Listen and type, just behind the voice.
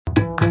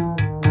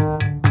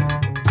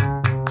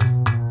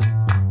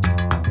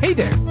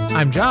Hey there,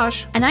 I'm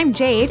Josh. And I'm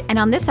Jade, and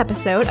on this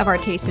episode of Our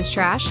Taste is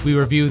Trash, We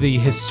review the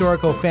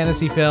historical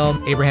fantasy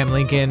film Abraham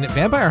Lincoln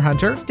Vampire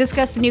Hunter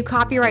discuss the new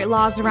copyright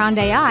laws around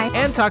AI,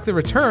 and talk the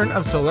return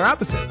of Solar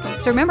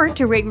Opposites. so remember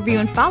to rate, review,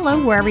 and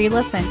follow wherever you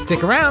listen.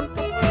 Stick around.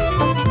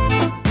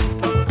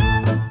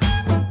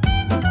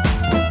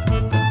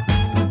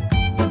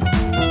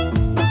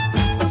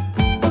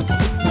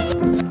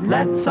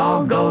 Let's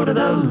all go to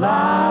the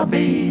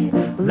lobby.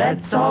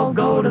 Let's all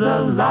go to the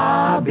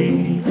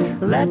lobby.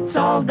 Let's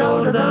all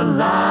go to the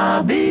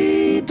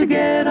lobby to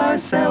get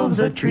ourselves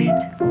a treat.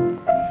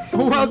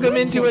 Welcome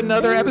into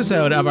another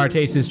episode of Our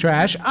Taste is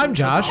Trash. I'm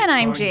Josh. And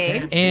I'm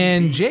Jade.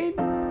 And Jade,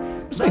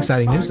 there's some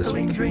exciting news this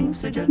week.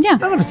 Yeah. I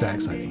don't know if it's that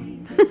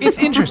exciting. It's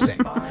interesting.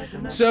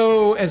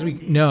 So, as we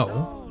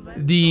know,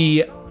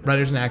 the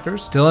writers and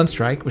actors still on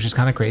strike, which is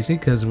kind of crazy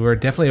because we're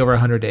definitely over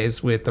 100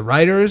 days with the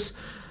writers.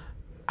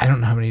 I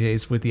don't know how many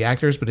days with the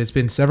actors, but it's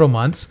been several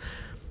months.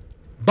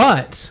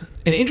 But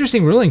an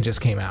interesting ruling just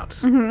came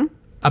out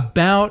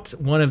about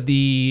one of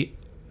the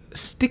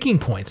sticking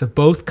points of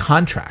both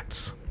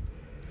contracts,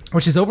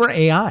 which is over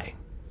AI.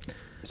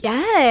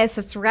 Yes,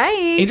 that's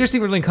right.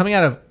 Interesting ruling coming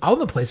out of all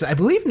the places. I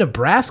believe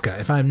Nebraska,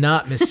 if I'm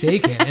not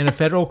mistaken, in a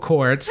federal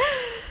court.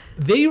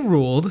 They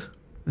ruled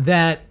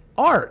that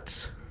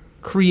art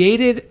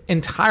created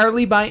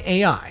entirely by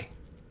AI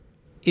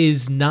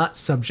is not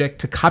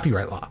subject to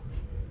copyright law.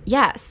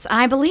 Yes, and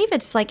I believe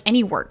it's like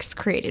any works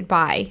created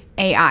by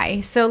AI.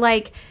 So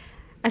like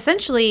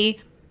essentially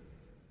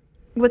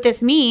what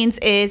this means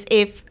is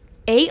if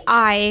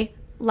AI,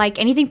 like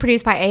anything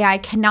produced by AI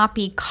cannot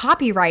be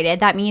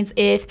copyrighted, that means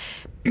if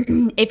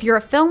you're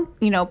a film,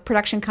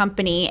 production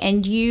company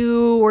and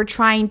you were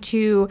trying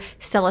to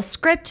sell a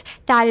script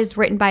that is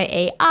written by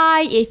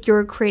AI, if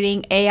you're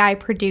creating AI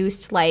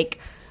produced like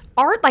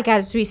art, like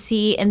as we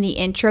see in the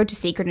intro to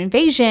Secret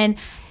Invasion,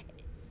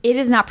 it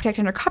is not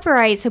protected under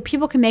copyright, so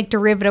people can make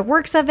derivative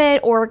works of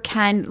it or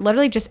can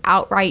literally just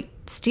outright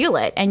steal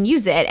it and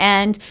use it,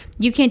 and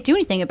you can't do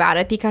anything about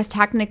it because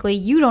technically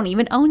you don't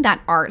even own that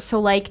art.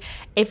 So like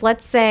if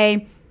let's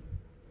say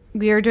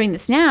we are doing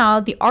this now,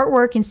 the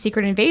artwork in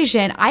Secret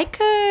Invasion, I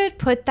could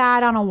put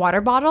that on a water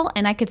bottle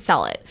and I could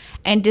sell it,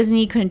 and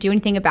Disney couldn't do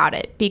anything about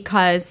it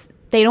because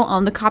they don't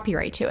own the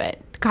copyright to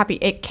it.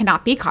 It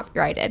cannot be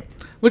copyrighted.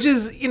 Which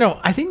is,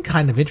 I think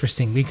kind of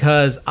interesting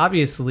because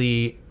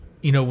obviously,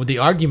 the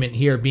argument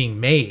here being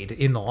made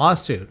in the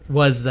lawsuit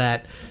was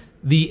that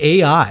the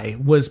AI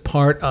was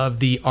part of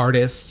the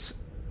artist's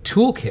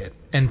toolkit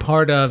and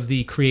part of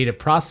the creative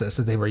process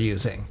that they were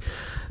using.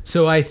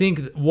 So I think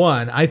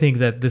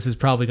that this is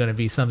probably going to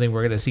be something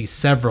we're going to see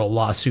several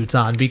lawsuits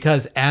on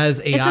because as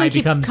AI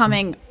becomes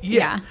coming,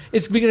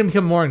 it's going to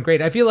become more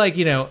ingrained. I feel like,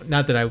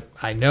 not that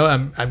I know,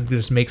 I'm going to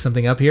just make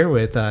something up here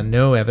with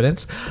no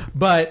evidence,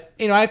 but,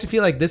 I have to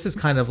feel like this is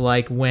kind of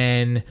like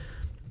when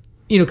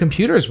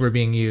computers were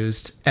being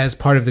used as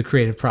part of the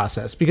creative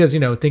process because,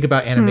 think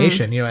about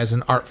animation, as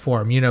an art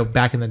form,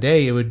 back in the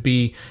day, it would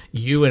be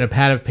you and a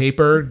pad of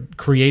paper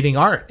creating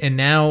art. And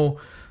now,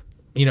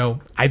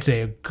 I'd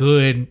say a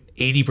good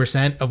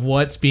 80% of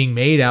what's being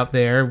made out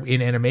there in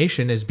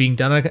animation is being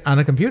done on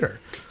a computer.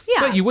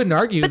 Yeah. But you wouldn't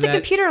argue that. But the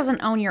computer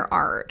doesn't own your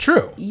art.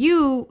 True.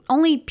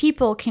 Only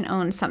people can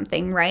own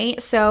something, right?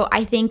 So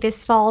I think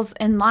this falls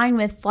in line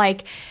with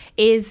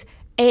is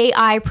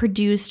AI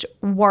produced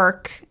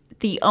work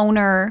the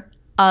owner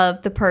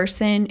of the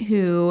person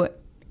who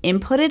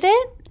inputted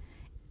it,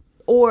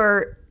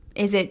 or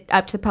is it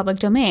up to the public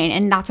domain?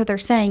 And that's what they're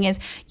saying is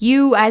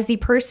you as the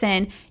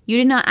person, you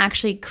did not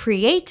actually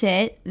create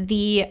it.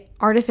 The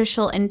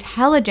artificial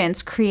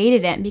intelligence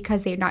created it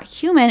because they're not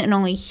human and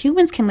only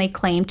humans can lay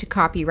claim to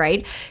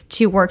copyright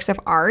to works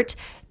of art.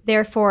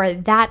 Therefore,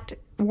 that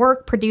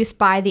work produced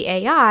by the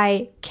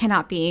AI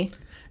cannot be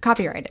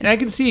copyrighted. And I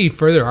can see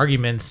further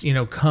arguments,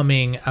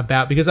 coming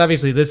about because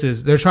obviously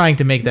they're trying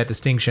to make that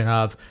distinction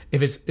of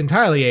if it's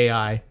entirely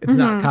AI, it's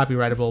not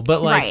copyrightable.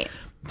 But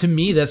to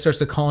me, that starts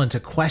to call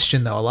into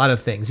question though a lot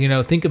of things.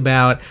 Think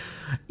about,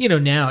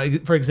 now,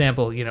 for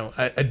example,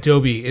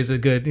 Adobe is a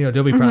good,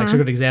 Adobe products are a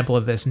good example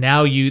of this.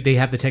 Now they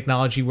have the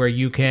technology where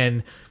you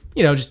can,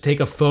 just take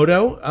a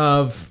photo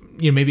of,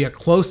 maybe a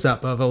close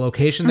up of a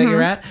location that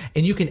you're at,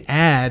 and you can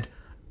add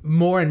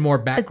more and more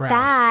background. But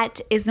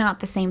that is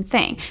not the same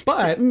thing.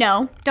 But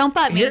no, don't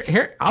butt me.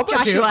 Here, I'll butt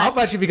Joshua. you. I'll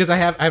butt you because I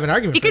have an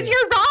argument. Because for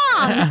you.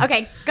 you're wrong.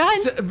 Okay, go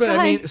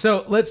ahead.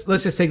 So let's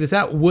just take this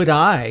out. Would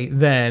I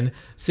then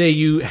say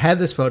you had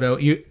this photo,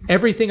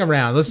 everything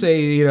around, let's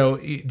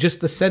say, just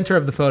the center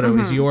of the photo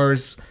is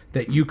yours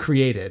that you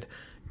created.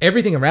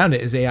 Everything around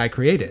it is AI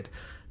created.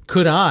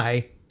 Could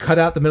I cut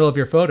out the middle of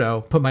your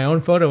photo, put my own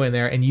photo in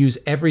there, and use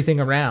everything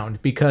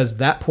around because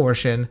that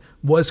portion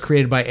was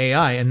created by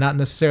AI and not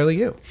necessarily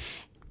you?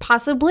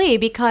 Possibly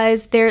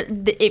because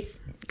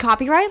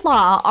copyright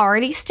law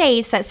already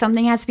states that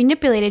something has to be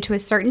manipulated to a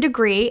certain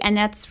degree, and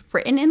that's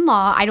written in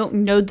law. I don't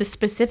know the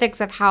specifics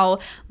of how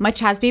much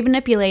has to be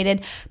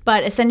manipulated,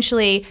 but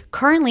essentially,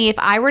 currently, if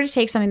I were to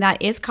take something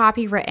that is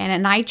copywritten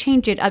and I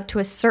change it up to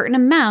a certain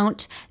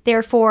amount,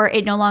 therefore,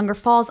 it no longer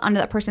falls under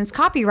that person's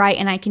copyright,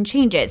 and I can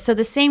change it. So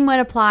the same would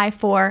apply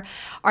for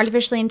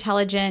artificially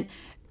intelligent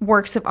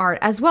works of art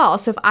as well.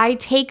 So if I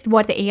take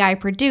what the AI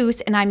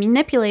produced and I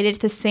manipulate it to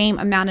the same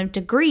amount of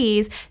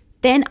degrees,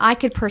 then I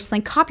could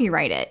personally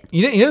copyright it.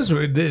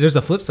 There's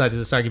a flip side to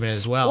this argument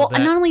as well. Well,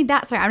 and not only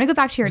that, sorry, I'm going to go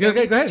back to your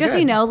Okay, go ahead, just so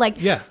you know, like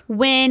Yeah.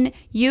 when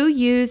you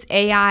use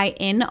AI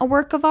in a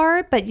work of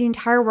art, but the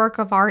entire work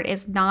of art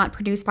is not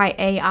produced by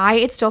AI,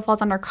 it still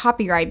falls under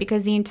copyright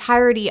because the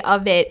entirety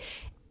of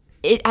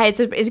it's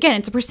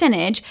a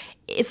percentage.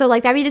 So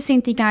like that'd be the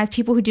same thing as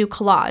people who do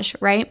collage,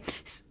 right?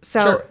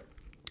 So Sure.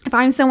 if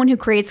I'm someone who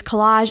creates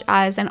collage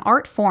as an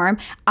art form,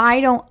 I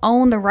don't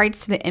own the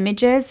rights to the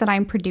images that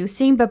I'm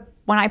producing, but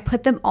when I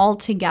put them all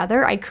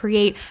together, I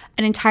create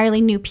an entirely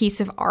new piece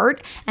of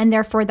art, and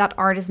therefore that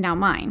art is now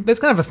mine. That's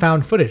kind of a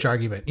found footage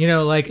argument.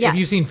 Like if Yes.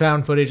 you've seen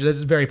found footage, that's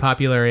very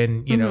popular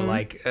in,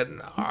 like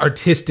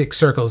artistic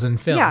circles in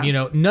film.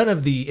 Yeah. None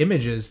of the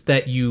images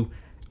that you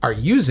are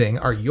using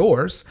are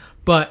yours,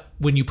 but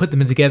when you put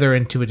them together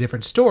into a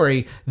different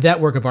story, that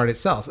work of art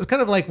itself. It's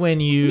kind of like when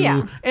you,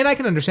 Yeah. and I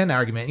can understand the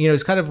argument,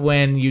 it's kind of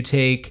when you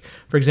take,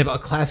 for example, a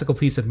classical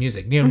piece of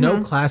music.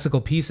 No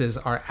classical pieces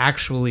are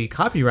actually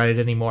copyrighted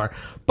anymore,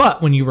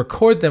 but when you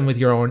record them with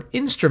your own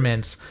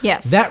instruments,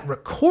 Yes. that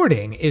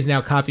recording is now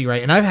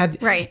copyright. And I've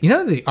had, Right.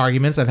 the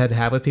arguments I've had to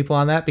have with people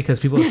on that because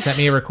people have sent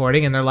me a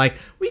recording and they're like,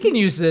 we can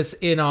use this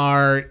in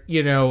our,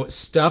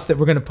 stuff that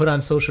we're going to put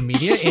on social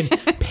media in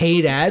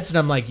paid ads. And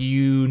I'm like,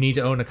 you need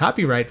to own a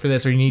copyright for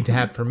this or you need to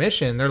have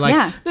permission. They're like,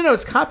 Yeah. no,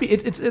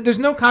 it's there's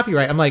no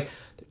copyright. I'm like,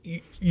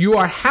 you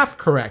are half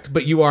correct,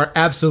 but you are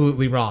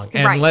absolutely wrong.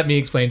 And Right. let me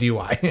explain to you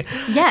why.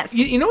 Yes.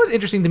 You know what's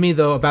interesting to me,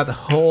 though, about the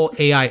whole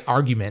AI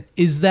argument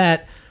is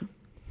that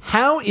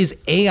how is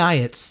AI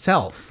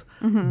itself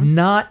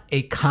not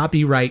a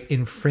copyright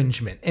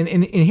infringement? And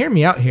hear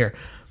me out here.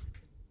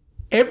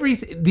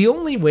 The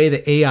only way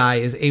that AI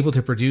is able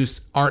to produce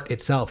art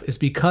itself is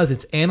because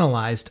it's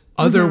analyzed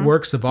other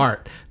works of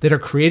art that are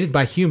created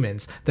by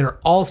humans that are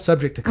all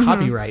subject to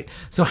copyright.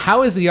 So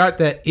how is the art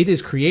that it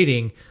is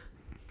creating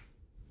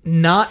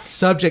not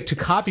subject to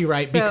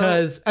copyright? So-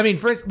 Because I mean,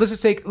 for instance, let's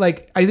just take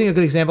I think a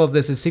good example of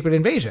this is Secret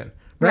Invasion,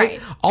 right?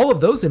 Right. All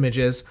of those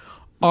images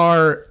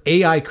are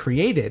AI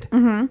created,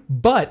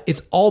 but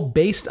it's all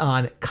based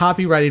on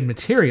copyrighted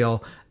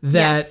material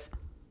that Yes.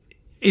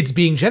 it's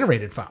being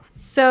generated from.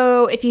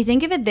 So if you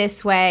think of it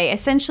this way,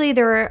 essentially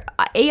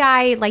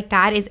AI like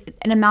that is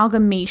an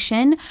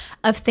amalgamation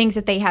of things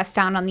that they have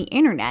found on the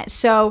internet.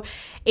 So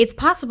it's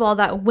possible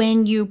that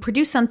when you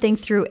produce something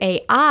through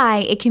AI,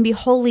 it can be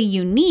wholly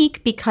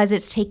unique because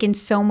it's taken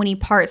so many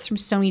parts from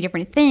so many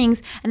different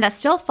things, and that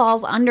still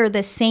falls under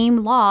the same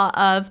law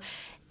of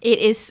it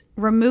is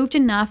removed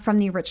enough from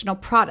the original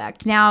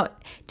product. Now,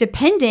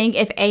 depending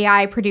if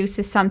AI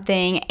produces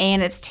something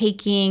and it's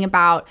taking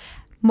about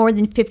more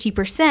than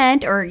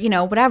 50% or,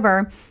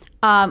 whatever,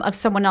 of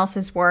someone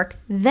else's work,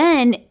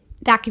 then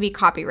that could be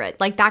copyright.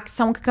 Like that,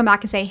 someone could come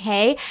back and say,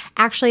 hey,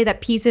 actually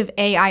that piece of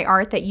AI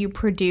art that you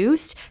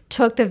produced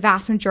took the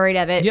vast majority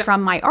of it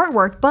from my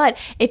artwork. But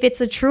if it's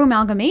a true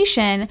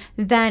amalgamation,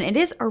 then it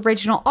is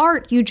original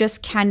art. You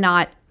just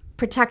cannot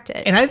protect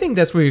it. And I think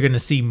that's where you're going to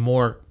see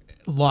more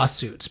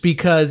lawsuits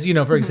because,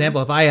 for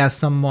example, if I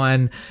ask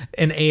an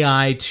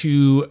AI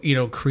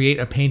to, create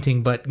a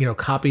painting, but,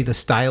 copy the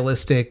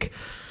stylistic,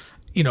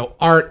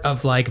 art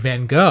of like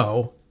Van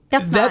Gogh,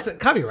 that's a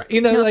copyright.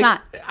 No, it's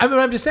not.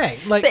 I'm just saying,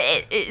 like,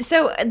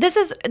 So this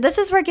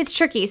is where it gets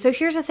tricky. So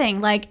here's the thing,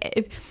 like,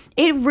 if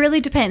it really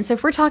depends. So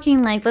if we're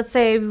talking, like, let's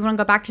say we want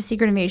to go back to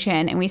Secret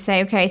Invasion and we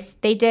say, okay,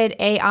 they did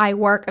AI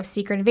work of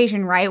Secret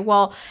Invasion, right?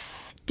 Well,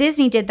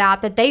 Disney did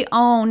that, but they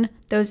own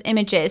those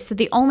images. So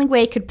the only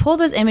way it could pull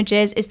those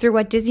images is through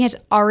what Disney has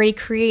already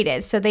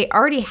created. So they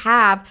already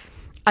have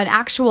an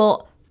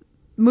actual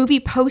movie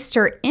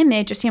poster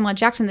image of Samuel L.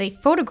 Jackson they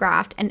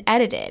photographed and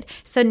edited.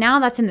 So now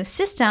that's in the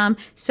system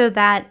so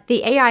that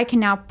the AI can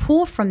now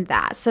pull from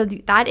that. So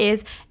that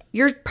is,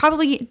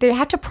 they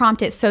have to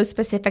prompt it so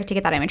specific to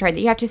get that image, right?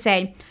 That you have to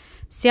say,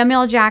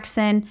 Samuel L.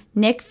 Jackson,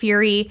 Nick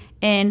Fury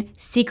in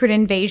Secret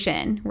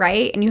Invasion,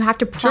 right? And you have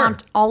to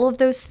prompt all of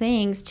those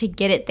things to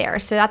get it there.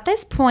 So at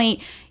this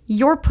point,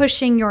 you're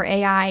pushing your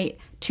AI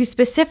to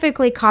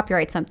specifically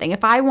copyright something.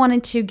 If I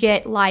wanted to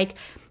get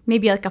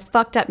maybe a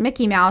fucked up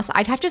Mickey Mouse,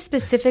 I'd have to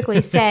specifically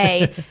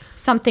say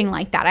something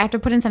like that. I have to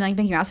put in something like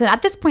Mickey Mouse. So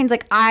at this point,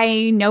 it's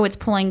I know it's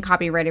pulling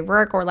copyrighted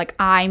work, or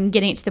I'm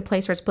getting it to the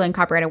place where it's pulling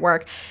copyrighted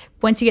work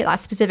once you get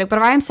that specific. But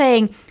if I'm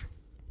saying,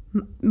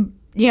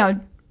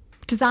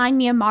 design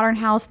me a modern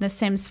house in The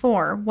Sims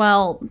 4,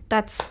 well,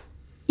 that's,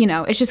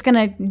 it's just going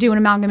to do an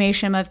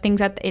amalgamation of things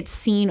that it's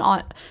seen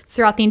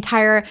throughout the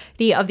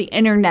entirety of the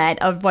internet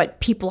of what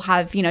people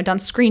have, done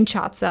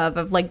screenshots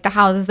of the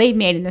houses they've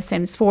made in The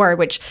Sims 4,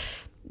 which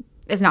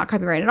is not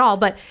copyrighted at all.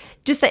 But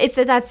just that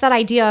that's that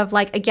idea of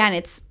like, again,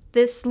 it's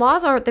this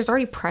there's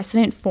already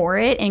precedent for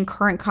it in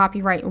current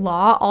copyright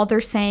law. All they're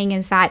saying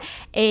is that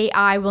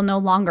AI will no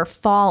longer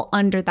fall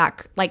under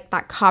that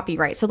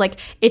copyright. So like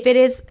if it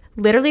is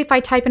literally, if I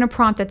type in a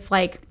prompt that's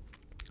like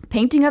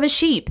painting of a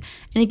sheep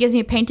and it gives me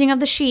a painting of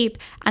the sheep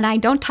and I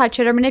don't touch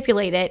it or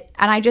manipulate it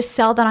and I just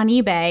sell that on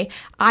eBay,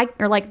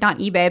 or like not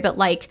eBay, but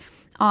like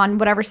on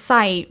whatever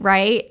site,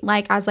 right?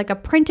 Like as like a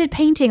printed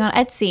painting on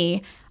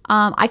Etsy,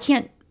 I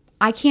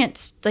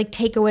can't like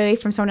take away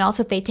from someone else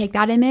if they take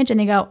that image and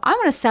they go, I'm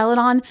going to sell it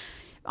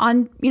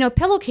on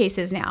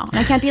pillowcases now. And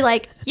I can't be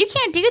like, you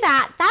can't do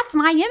that. That's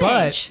my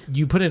image. But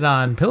you put it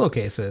on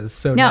pillowcases.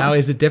 So No. now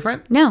is it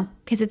different? No,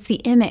 because it's the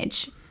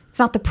image. It's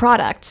not the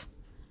product.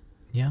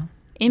 Yeah.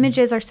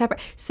 Images are separate.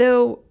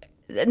 So,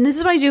 and this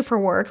is what I do for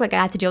work. Like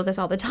I have to deal with this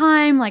all the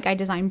time. Like I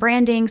design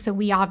branding. So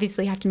we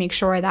obviously have to make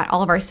sure that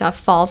all of our stuff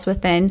falls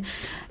within,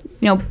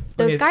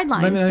 those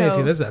guidelines. Let me ask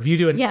you this. If you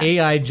do an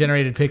AI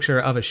generated picture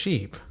of a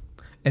sheep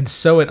and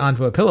sew it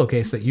onto a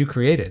pillowcase that you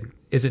created,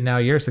 is it now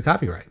yours to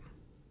copyright?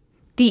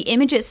 The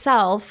image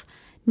itself,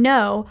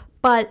 no,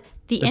 but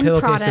the end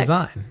pillowcase product.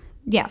 design.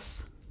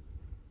 Yes.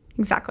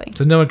 Exactly.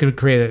 So no one could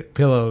create a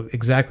pillow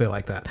exactly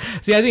like that.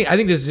 See, I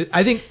think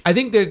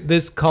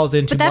this calls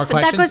into more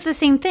questions. That goes the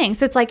same thing.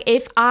 So it's like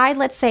if I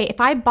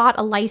bought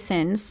a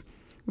license,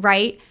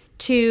 right,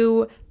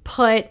 to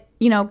put,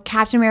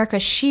 Captain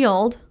America's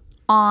shield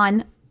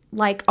on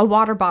like a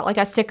water bottle, like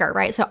a sticker,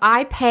 right? So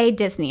I pay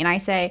Disney and I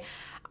say,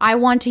 I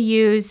want to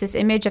use this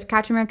image of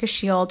Captain America's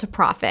shield to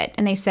profit.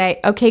 And they say,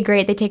 okay,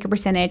 great. They take a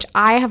percentage.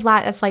 I have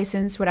that's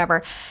licensed,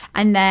 whatever.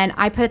 And then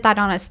I put that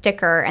on a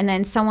sticker and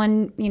then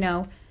someone,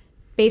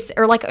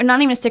 or like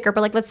not even a sticker, but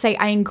like let's say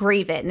I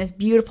engrave it in this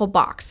beautiful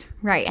box,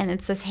 right? And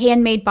it's this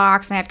handmade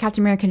box and I have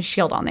Captain America's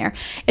shield on there.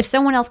 If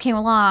someone else came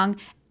along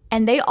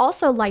and they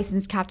also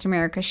licensed Captain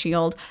America's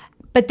shield,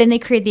 but then they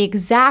create the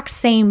exact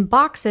same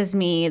box as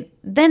me,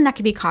 then that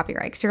could be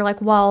copyright. So you're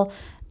like, well,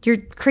 you're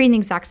creating the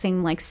exact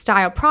same like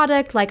style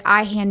product. Like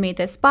I handmade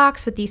this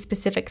box with these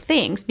specific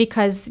things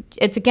because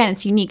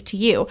it's unique to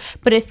you.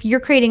 But if you're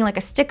creating like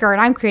a sticker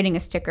and I'm creating a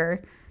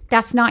sticker,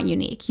 that's not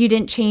unique. You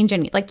didn't change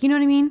any, like, you know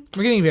what I mean?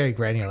 We're getting very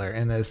granular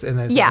in this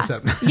Yeah.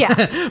 episode.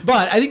 Yeah.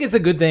 But I think it's a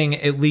good thing,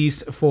 at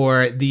least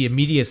for the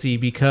immediacy,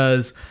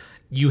 because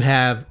you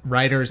have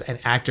writers and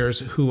actors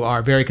who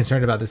are very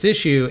concerned about this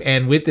issue.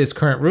 And with this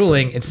current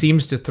ruling, it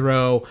seems to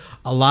throw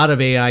a lot of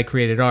AI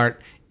created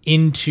art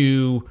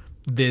into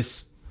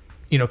this,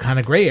 kind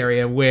of gray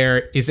area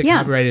where is it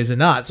copyrighted, is it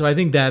not? So I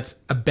think that's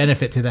a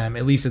benefit to them,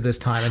 at least at this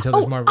time, until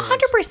there's more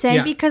rulings. 100%.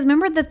 Yeah. Because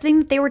remember the thing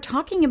that they were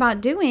talking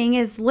about doing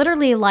is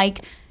literally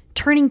like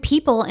turning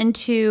people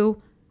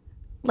into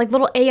like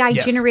little AI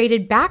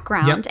generated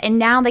background. Yep. And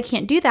now they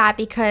can't do that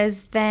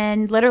because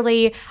then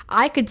literally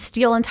I could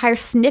steal entire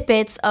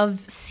snippets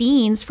of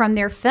scenes from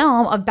their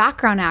film of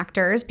background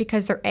actors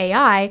because they're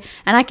AI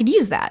and I could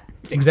use that.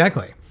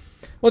 Exactly.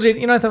 Well,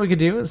 Jade, I thought we could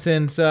do,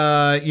 since,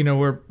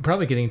 we're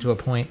probably getting to a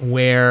point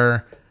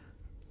where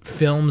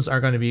films are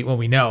going to be, well,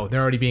 we know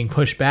they're already being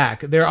pushed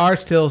back. There are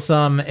still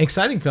some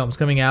exciting films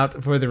coming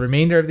out for the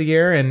remainder of the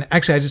year. And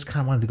actually, I just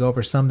kind of wanted to go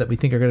over some that we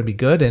think are going to be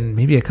good and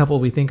maybe a couple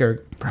we think are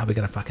probably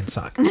going to fucking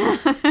suck.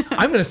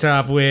 I'm going to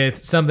start off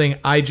with something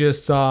I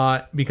just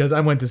saw because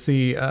I went to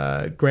see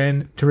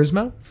Gran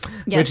Turismo,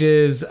 which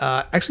is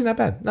actually not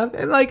bad.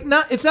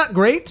 It's not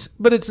great,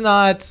 but it's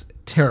not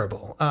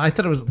terrible. I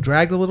thought it was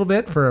dragged a little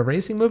bit for a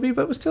racing movie,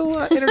 but it was still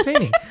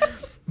entertaining.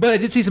 But I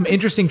did see some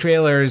interesting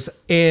trailers,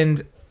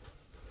 and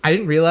I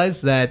didn't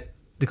realize that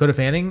Dakota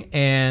Fanning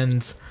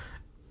and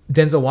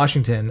Denzel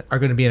Washington are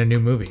going to be in a new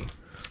movie.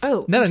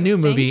 Oh, not a new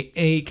movie,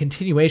 a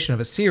continuation of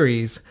a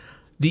series.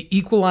 The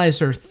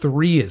Equalizer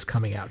 3 is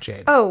coming out,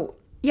 Jade. Oh,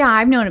 yeah,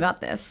 I've known about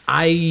this.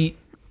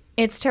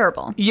 It's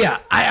terrible. Yeah,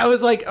 I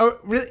was like, oh,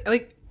 really?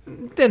 Like,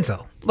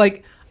 Denzel,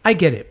 like, I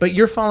get it, but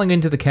you're falling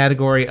into the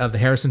category of the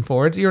Harrison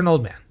Fords. You're an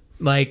old man.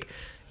 Like,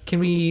 can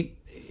we...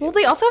 Well,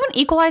 they also have an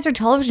Equalizer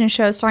television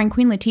show starring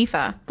Queen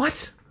Latifah.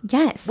 What?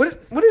 Yes.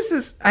 What is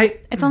this?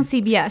 It's on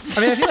CBS.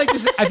 I mean,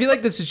 I feel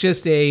like this is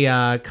just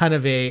a kind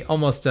of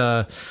almost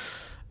a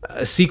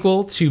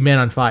sequel to Man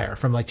on Fire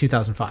from like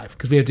 2005,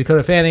 because we have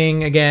Dakota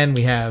Fanning again,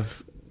 we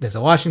have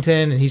Denzel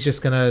Washington, and he's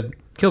just gonna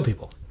kill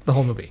people the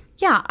whole movie.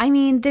 Yeah, I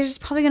mean, there's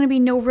probably going to be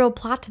no real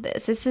plot to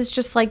this. This is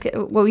just like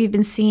what we've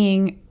been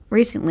seeing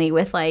recently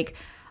with like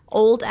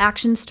old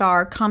action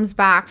star comes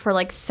back for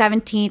like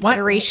 17th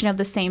iteration of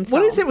the same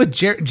film. What is it with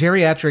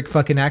geriatric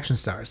fucking action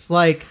stars?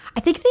 Like,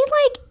 I think they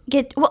like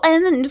get, well,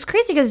 and then it's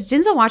crazy because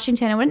Denzel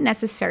Washington, I wouldn't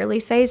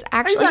necessarily say is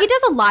actually, he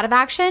does a lot of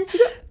action,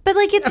 but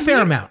like it's a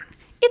fair amount.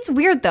 It's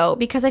weird though,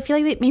 because I feel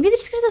like maybe they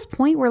just get to this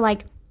point where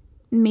like,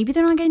 maybe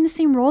they're not getting the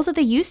same roles that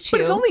they used to.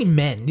 But it's only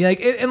men. Like,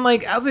 and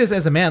like, I'll say this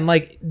as a man,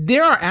 like,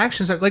 there are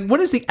action stars. Like,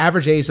 what is the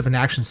average age of an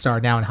action star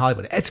now in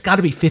Hollywood? It's got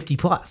to be 50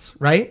 plus,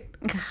 right?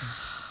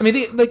 I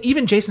mean, like,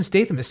 even Jason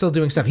Statham is still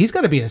doing stuff. He's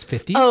got to be in his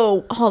 50s.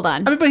 Oh, hold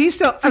on. I mean, but he's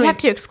still... We have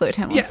to exclude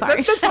him. I'm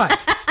sorry. That's fine.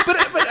 But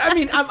I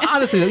mean, I'm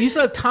honestly though, you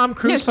saw Tom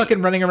Cruise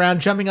fucking running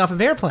around jumping off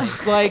of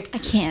airplanes. Like I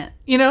can't.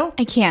 You know?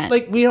 I can't.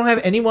 Like, we don't have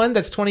anyone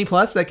that's 20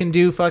 plus that can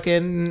do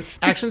fucking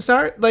action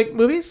star like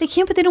movies. They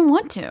can't, but they don't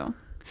want to.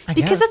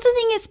 Because that's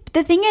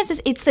the thing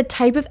is, it's the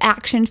type of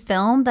action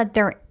film that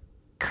they're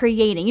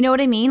creating. You know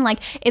what I mean? Like,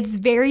 it's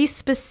very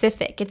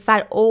specific. It's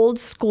that old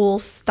school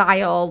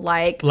style,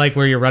 like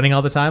where you're running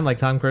all the time, like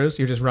Tom Cruise.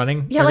 You're just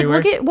running. Yeah, everywhere.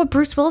 like look at what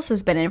Bruce Willis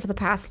has been in for the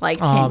past like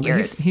 10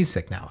 years. He's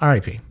sick now.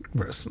 R.I.P.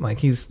 Bruce. Like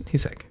he's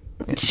sick.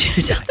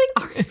 Just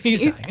like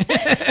He's dying.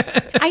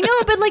 I know,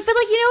 but like you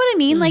know what I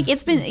mean? Like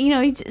it's been,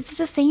 it's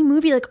the same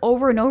movie like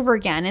over and over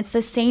again. It's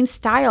the same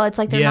style. It's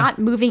like they're not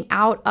moving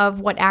out of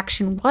what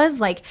action was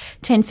like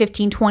 10,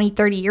 15, 20,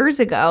 30 years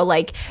ago.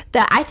 Like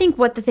that I think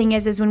what the thing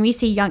is when we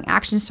see young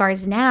action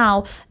stars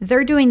now,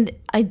 they're doing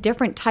a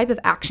different type of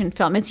action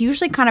film. It's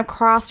usually kind of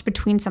crossed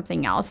between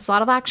something else. It's a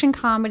lot of action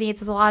comedy.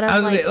 It's a lot of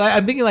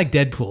I'm thinking like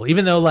Deadpool.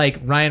 Even though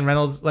like Ryan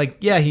Reynolds,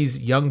 like he's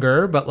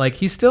younger, but like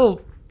he's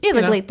still he's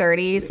like late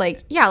 30s.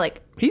 Like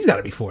like he's got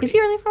to be 40. Is he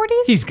early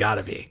 40s? He's got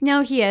to be.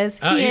 No, he is.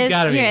 He's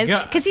got to be.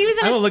 Because he was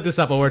in I'm gonna look this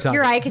up while we're talking.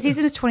 You're right, because he was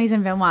in his 20s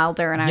in Van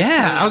Wilder, and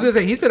I was gonna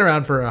say he's been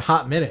around for a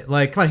hot minute.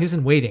 Like, come on, he was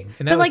in Waiting.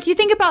 And but like you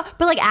think about,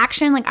 but like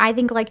action, like I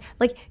think like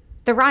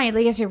the Ryan,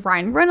 like I said,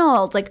 Ryan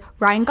Reynolds, like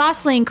Ryan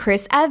Gosling,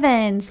 Chris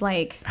Evans,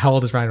 like. How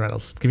old is Ryan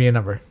Reynolds? Give me a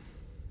number.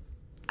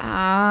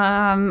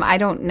 I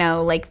don't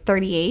know, like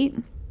 38.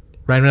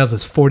 Ryan Reynolds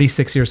is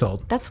 46 years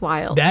old. That's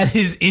wild. That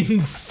is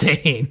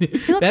insane.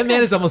 That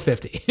man is almost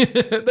 50.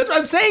 That's what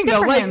I'm saying though.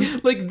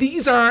 Like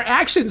these are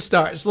action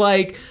stars.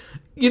 Like,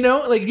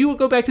 like you would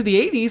go back to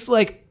the 80s,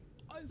 like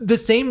the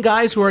same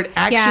guys who are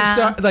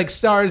action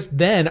stars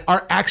then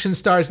are action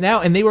stars now,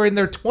 and they were in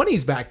their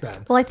 20s back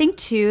then. Well, I think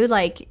too,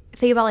 like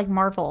think about like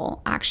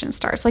Marvel action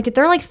stars. Like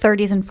they're like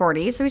 30s and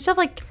 40s. So we still have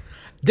like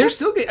they're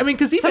still good. I mean,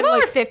 because even some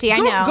like are 50, I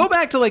know. Go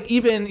back to like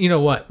even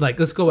like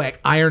let's go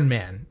back Iron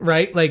Man,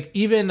 right? Like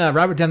even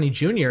Robert Downey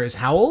Jr. is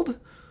how old?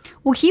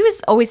 Well, he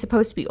was always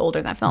supposed to be older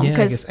in that film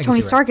because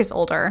Tony Stark is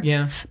older.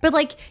 Yeah, but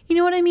like you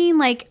know what I mean?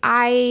 Like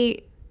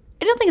I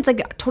don't think it's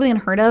like totally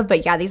unheard of,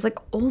 but yeah, these like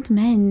old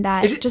men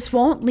that just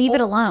won't leave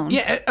it alone.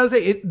 Yeah, I was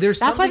like,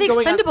 that's why the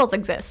Expendables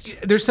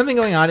exist. There's something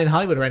going on in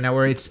Hollywood right now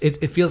where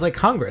it feels like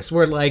Congress,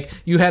 where like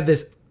you have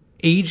this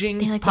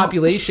aging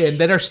population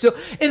that are still,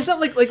 and it's not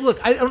like look,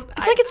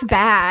 it's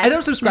bad. I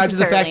don't subscribe to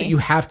the fact that you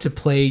have to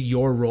play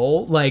your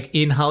role like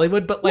in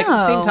Hollywood, but like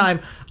at the same time,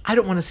 I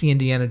don't want to see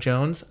Indiana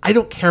Jones. I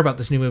don't care about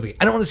this new movie.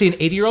 I don't want to see an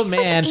 80-year-old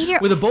man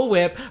with a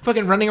bullwhip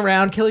fucking running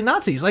around killing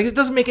Nazis. Like, it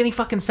doesn't make any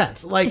fucking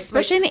sense. Like,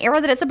 especially in the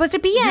era that it's supposed to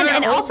be in.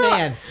 And also,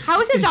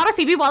 how is his daughter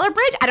Phoebe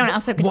Waller-Bridge? I don't know.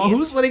 I'm so confused. Well,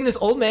 who's letting this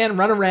old man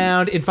run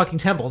around in fucking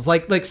temples?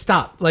 Like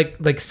stop. Like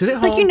sit at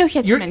home. Like, he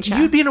has dementia.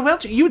 You'd be in a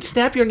wheelchair. You would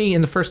snap your knee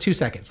in the first 2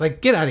 seconds.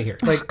 Like, get out of here.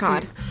 Like,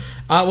 God.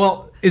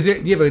 Well, do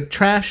you have a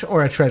trash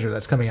or a treasure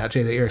that's coming out,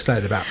 Jay, that you're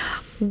excited about?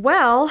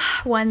 Well,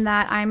 one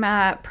that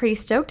I'm pretty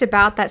stoked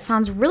about that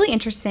sounds really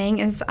interesting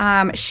is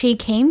She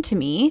Came to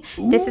Me.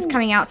 Ooh. This is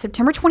coming out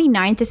September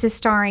 29th. This is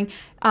starring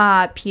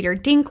Peter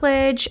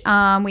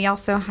Dinklage. We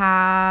also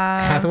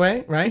have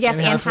Hathaway, right? Yes,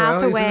 Anne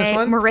Hathaway.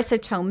 Marissa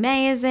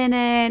Tomei is in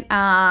it.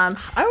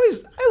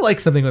 I like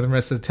something with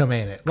Marissa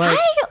Tomei in it. Like,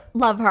 I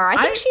love her. I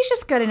think she's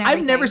just good in everything.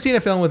 I've never seen a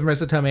film with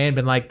Marissa Tomei and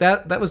been like,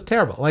 that was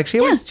terrible. Like she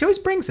always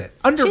brings it.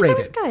 Underrated. She's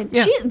always good.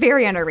 Yeah. She's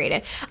very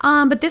underrated.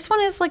 But this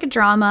one is like a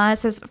drama.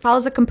 It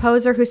follows a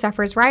composer who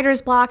suffers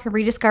writer's block and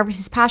rediscovers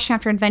his passion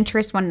after an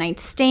adventurous one-night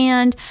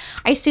stand.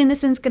 I assume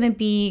this one's going to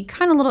be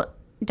kind of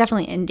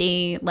definitely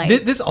indie.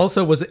 Like this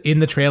also was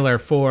in the trailer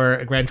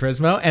for Gran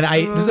Turismo, and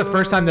this is the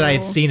first time that I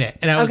had seen it,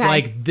 and I was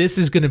like, this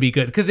is going to be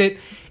good because it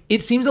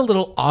seems a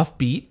little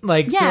offbeat.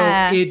 Like, so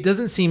it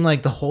doesn't seem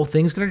like the whole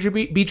thing's going to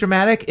be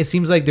dramatic. It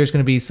seems like there's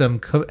going to be some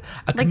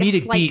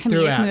comedic beat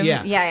throughout.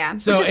 Movement. Yeah.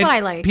 So, which is what I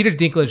like. Peter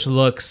Dinklage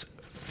looks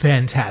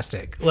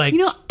fantastic. Like,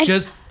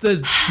 just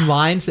the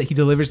lines that he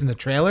delivers in the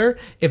trailer,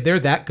 if they're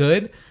that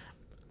good,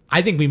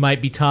 I think we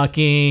might be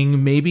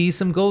talking maybe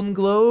some Golden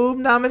Globe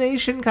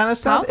nomination kind of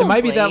stuff. Probably. It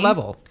might be that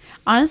level.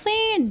 Honestly,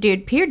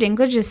 dude, Peter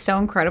Dinklage is so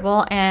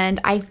incredible,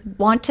 and I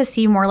want to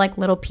see more like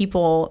little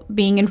people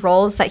being in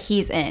roles that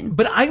he's in.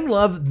 But I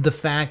love the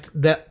fact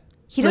that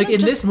like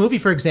in this movie,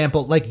 for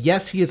example, like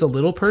yes, he is a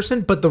little person,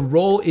 but the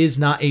role is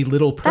not a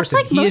little person.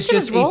 That's like he is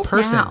just a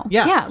person. Now.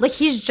 Yeah, like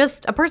he's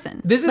just a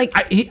person. This is like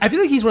I feel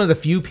like he's one of the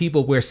few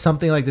people where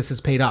something like this has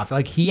paid off.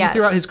 Like he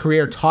throughout his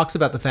career talks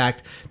about the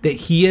fact that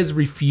he has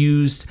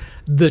refused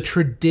the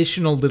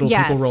traditional little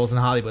people roles in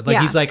Hollywood. Like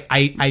he's like,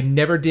 I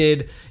never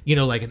did,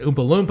 like an Oompa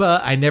Loompa.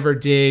 I never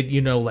did,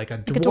 like a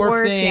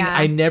dwarf thing. Yeah.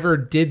 I never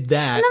did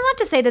that. And that's not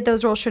to say that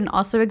those roles shouldn't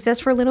also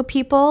exist for little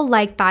people.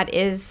 Like that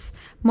is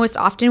most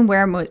often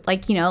where a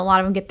lot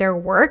of them get their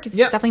work. It's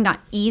definitely not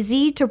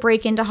easy to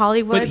break into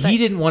Hollywood. But he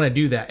didn't want to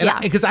do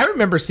that. Because I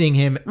remember seeing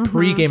him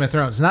pre Game of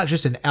Thrones, not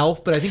just an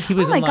elf, but I think he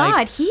was in like... Oh my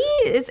God, he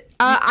is...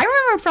 I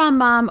remember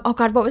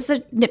from, what was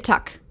the Nip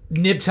Tuck?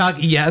 Nip Tuck,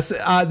 yes.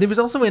 There was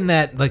also in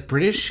that like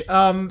British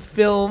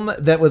film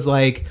that was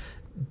like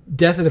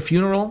Death at a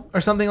Funeral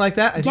or something like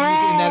that. I think he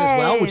was in that as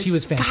well, which he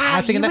was Yes.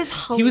 fantastic in God,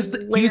 that. he was he was the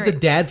hilarious.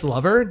 dad's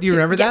lover. Do you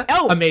remember that?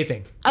 Oh.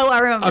 Amazing. Oh, I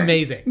remember.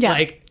 Amazing. Yeah.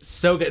 Like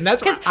so good. And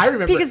that's what I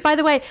remember. Because, by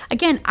the way,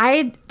 again,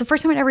 the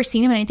first time I'd ever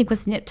seen him, and I think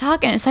was Nip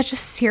Tuck, and it's such a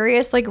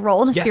serious like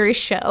role in a Yes. serious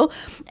show,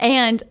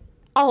 and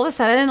all of a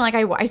sudden, like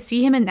I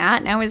see him in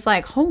that, and I was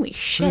like, holy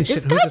shit, Holy this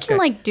shit, who's guy this can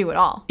guy? like do it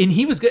all. And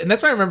he was good. And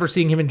that's why I remember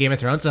seeing him in Game of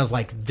Thrones. And I was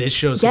like, this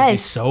show's going to be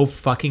Yes. so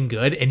fucking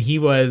good. And he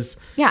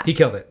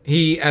killed it.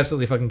 He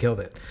absolutely fucking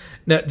killed it.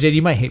 Now, Jade,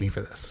 you might hate me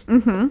for this,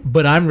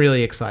 but I'm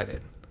really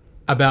excited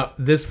about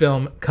this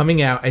film coming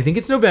out. I think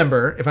it's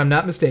November, if I'm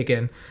not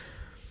mistaken.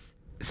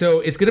 So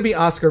it's going to be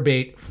Oscar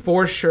bait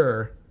for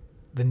sure.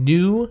 The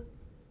new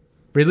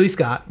Ridley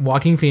Scott,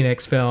 Joaquin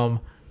Phoenix film,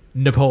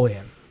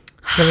 Napoleon.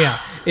 Coming out.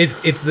 It's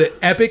the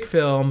epic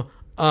film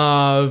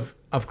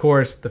of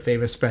course, the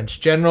famous French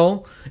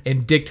general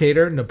and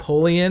dictator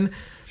Napoleon.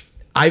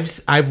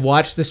 I've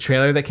watched this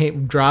trailer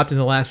that dropped in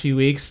the last few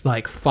weeks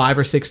like 5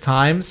 or 6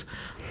 times.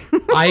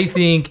 I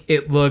think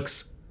it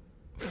looks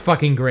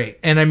fucking great.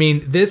 And I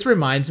mean, this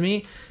reminds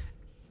me,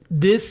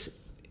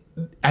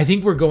 I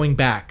think we're going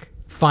back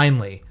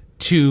finally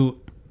to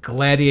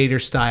Gladiator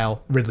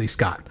style Ridley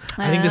Scott.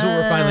 I think this is what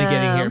we're finally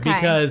getting here okay.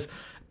 because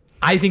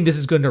I think this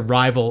is going to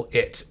rival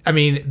it. I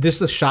mean, the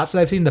shots that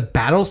I've seen, the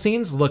battle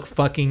scenes look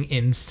fucking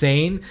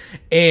insane.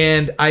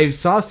 And I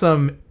saw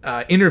some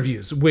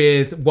interviews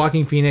with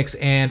Joaquin Phoenix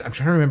and I'm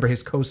trying to remember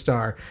his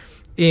co-star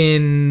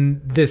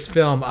in this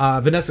film,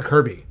 Vanessa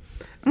Kirby,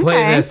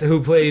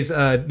 who plays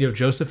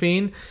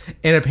Josephine.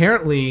 And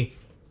apparently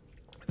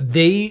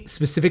they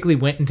specifically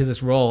went into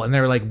this role and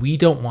they were like, we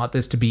don't want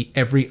this to be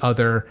every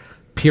other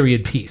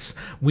period piece.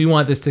 We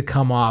want this to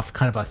come off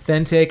kind of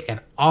authentic and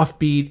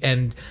offbeat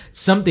and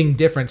something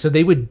different. So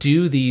they would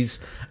do these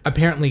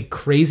apparently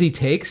crazy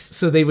takes.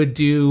 So they would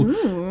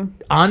do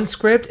on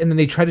script and then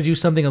they try to do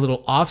something a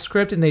little off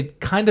script and they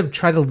kind of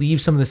try to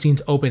leave some of the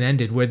scenes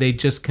open-ended where they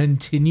just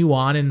continue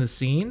on in the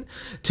scene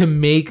to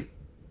make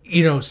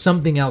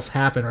something else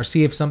happen or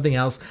see if something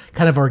else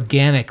kind of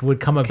organic would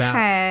come about.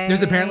 Okay.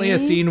 There's apparently a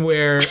scene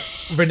where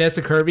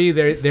Vanessa Kirby,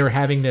 they were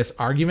having this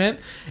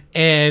argument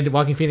and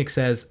Joaquin Phoenix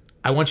says,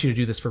 I want you to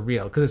do this for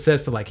real because it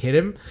says to like hit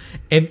him,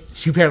 and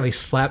she apparently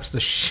slaps the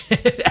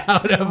shit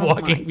out of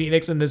Joaquin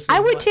Phoenix in this scene. I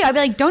would too. I'd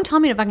be like, don't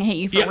tell me to fucking hit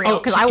you for real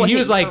because I would. He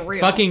was like for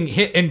real. fucking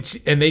hit,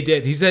 and they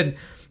did. He said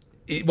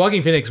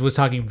Joaquin Phoenix was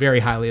talking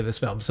very highly of this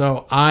film,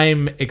 so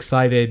I'm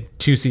excited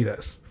to see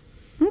this.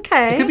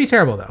 Okay. It could be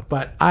terrible though,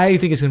 but I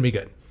think it's gonna be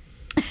good.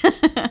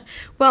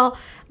 Well,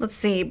 let's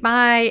see.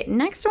 My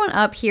next one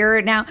up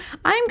here. Now,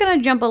 I'm going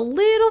to jump a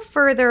little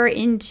further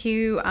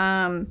into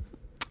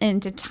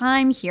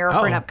time here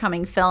for an Uh-oh.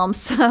 upcoming film.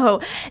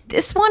 So,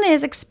 this one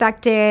is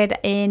expected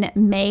in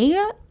May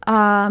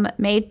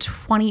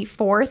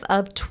 24th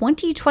of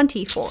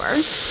 2024.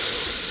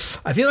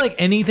 I feel like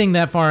anything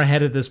that far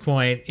ahead at this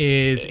point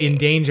is in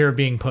danger of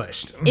being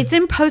pushed. It's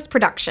in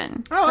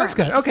post-production. Oh, that's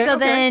good. Okay, So okay.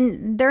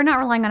 then they're not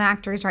relying on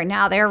actors right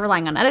now. They're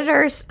relying on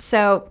editors.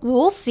 So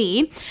we'll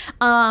see.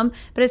 But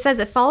it says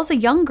it follows a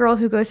young girl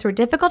who goes through a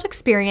difficult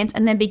experience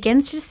and then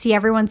begins to see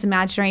everyone's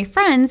imaginary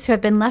friends who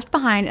have been left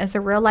behind as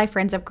their real life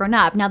friends have grown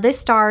up. Now this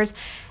stars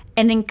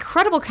an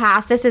incredible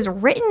cast. This is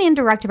written and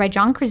directed by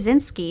John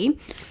Krasinski,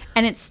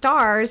 and it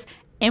stars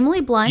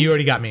Emily Blunt. You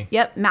already got me.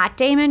 Yep, Matt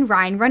Damon,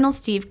 Ryan Reynolds,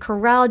 Steve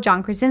Carell,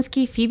 John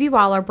Krasinski, Phoebe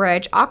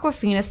Waller-Bridge,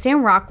 Awkwafina,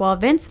 Sam Rockwell,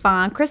 Vince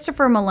Vaughn,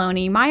 Christopher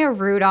Maloney, Maya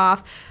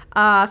Rudolph,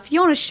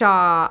 Fiona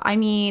Shaw. I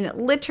mean,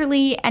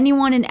 literally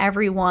anyone and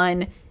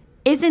everyone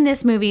is in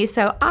this movie,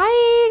 so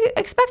I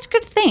expect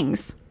good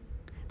things.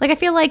 Like, I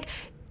feel like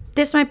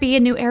this might be a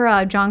new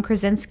era of John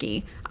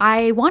Krasinski.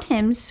 I want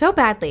him so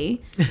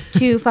badly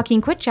to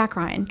fucking quit Jack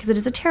Ryan because it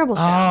is a terrible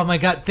show. Oh my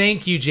god,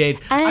 thank you, Jade.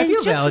 I And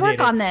feel just work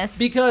validated on this.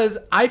 because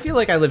I feel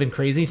like I live in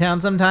crazy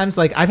town sometimes.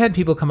 Like I've had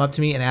people come up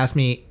to me and ask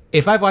me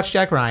if I've watched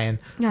Jack Ryan,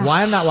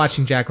 why I'm not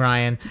watching Jack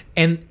Ryan,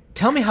 and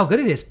tell me how good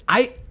it is.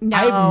 I've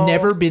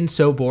never been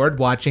so bored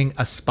watching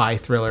a spy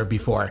thriller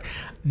before.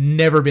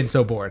 Never been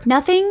so bored.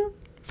 Nothing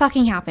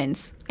fucking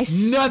happens. I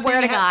swear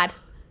to God.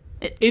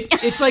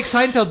 It's like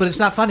Seinfeld, but it's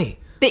not funny.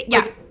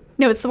 Yeah.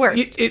 No, it's the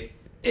worst.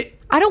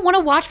 I don't want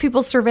to watch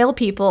people surveil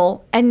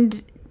people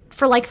and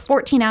for like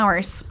 14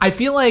 hours. I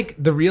feel like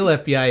the real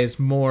FBI is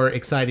more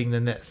exciting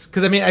than this.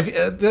 Because, I mean,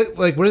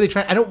 like, what are they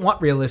trying? I don't want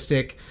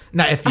realistic,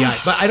 not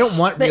FBI, but I don't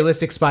want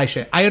realistic spy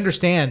shit. I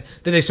understand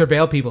that they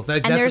surveil people.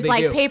 That's And there's what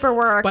they like do.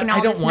 paperwork But and I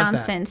all don't this want that.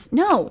 nonsense.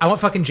 No. I want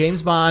fucking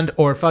James Bond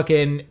or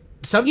fucking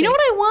something. You know what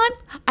I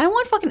want? I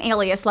want fucking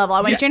Alias level. I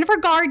want Yeah. Jennifer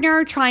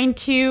Gardner trying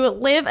to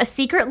live a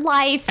secret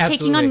life, taking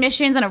Absolutely. on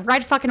missions in a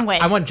red fucking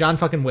wig. I want John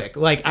fucking Wick.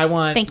 Like, I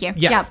want. Thank you.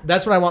 Yes, Yep.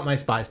 that's what I want my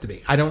spies to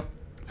be. I don't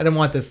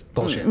want this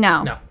bullshit.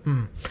 No.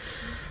 No.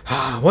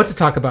 What to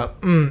talk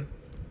about? Can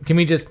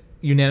we just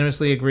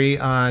unanimously agree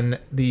on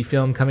the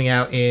film coming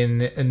out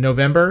in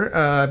November,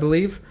 I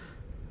believe?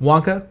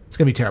 Wonka? It's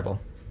going to be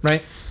terrible,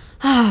 right?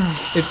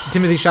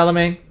 Timothy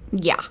Chalamet?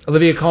 yeah.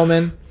 Olivia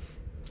Colman?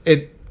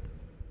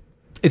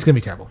 It's going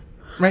to be terrible,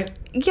 right?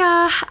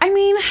 Yeah. I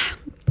mean,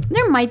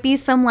 there might be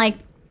some like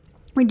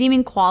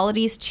redeeming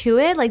qualities to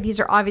it. Like, these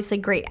are obviously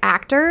great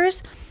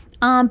actors.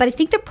 But I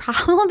think the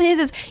problem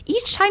is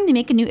each time they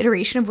make a new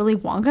iteration of Willy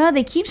Wonka,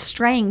 they keep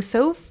straying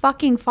so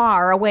fucking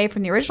far away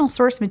from the original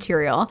source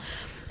material.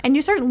 And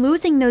you start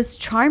losing those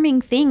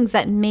charming things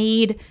that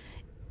made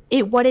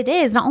it what it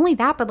is. Not only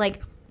that, but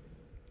like,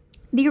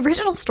 the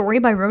original story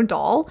by Roald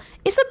Dahl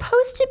is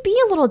supposed to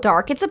be a little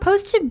dark. It's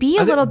supposed to be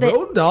a little bit...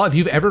 Roald Dahl, if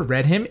you've ever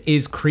read him,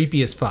 is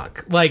creepy as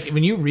fuck. Like,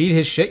 when you read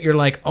his shit, you're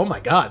like, oh my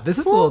God, this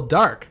is a little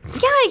dark.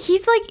 Yeah,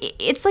 he's like...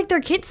 It's like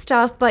their kid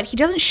stuff, but he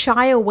doesn't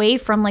shy away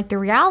from, like, the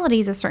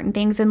realities of certain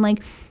things. And,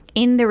 like,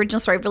 in the original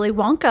story of Willy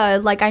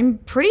Wonka, like, I'm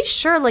pretty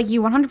sure, like,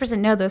 you 100%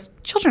 know those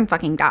children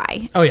fucking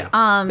die. Oh,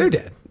 yeah. They're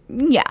dead.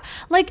 Yeah.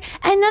 Like,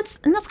 and that's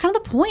kind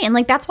of the point. And,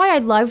 like, that's why I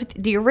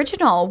loved the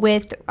original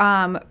with...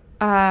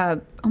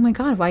 oh my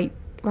God, why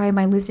am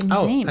I losing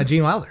his name?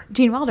 Gene Wilder.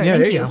 Gene Wilder, Yeah,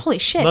 thank there you. you go. Holy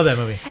shit. Love that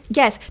movie.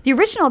 Yes, the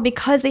original,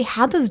 because they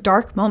had those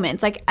dark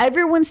moments. Like,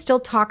 everyone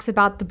still talks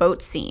about the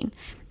boat scene.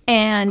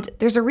 And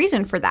there's a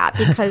reason for that,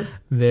 because...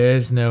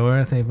 There's no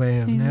earthly way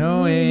of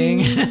knowing.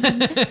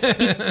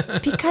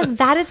 because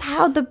that is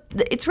how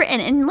it's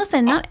written. And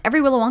listen, not every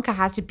Willy Wonka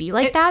has to be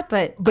like that,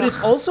 but... But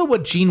it's also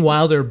what Gene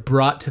Wilder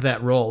brought to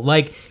that role.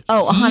 Like,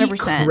 100%.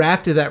 He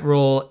crafted that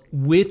role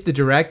with the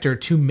director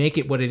to make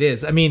it what it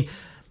is. I mean...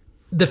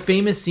 The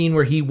famous scene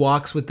where he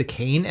walks with the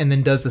cane and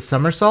then does the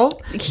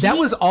somersault, that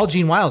was all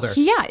Gene Wilder.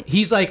 Yeah.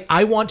 He's like,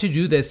 I want to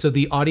do this so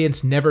the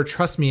audience never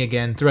trusts me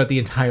again throughout the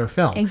entire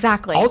film.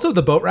 Exactly. Also,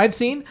 the boat ride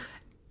scene,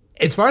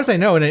 as far as I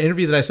know, in an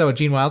interview that I saw with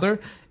Gene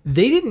Wilder,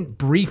 they didn't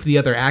brief the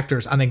other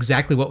actors on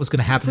exactly what was going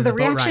to happen in the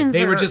boat ride.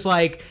 They were just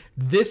like,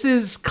 this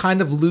is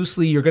kind of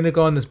loosely, you're going to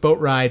go on this boat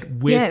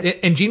ride with...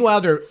 Yes. And Gene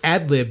Wilder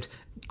ad-libbed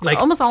like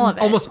almost all of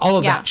it. Almost all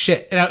of Yeah. that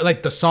shit. And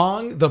like the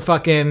song, the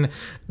fucking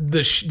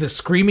the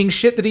screaming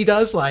shit that he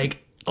does,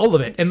 like all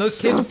of it. And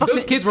those kids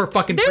were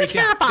fucking They were freaked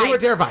out. terrified. They were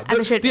terrified. As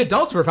they should The be.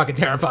 adults were fucking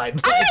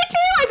terrified. I did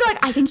too. I'd be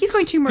like, I think he's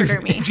going to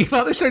murder me. Gene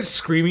Wilder started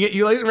screaming at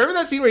you. Like, remember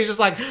that scene where he's just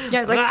like, Yeah,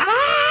 I was like,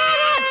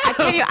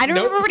 I don't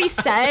remember what he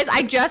says.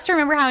 I just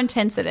remember how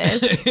intense it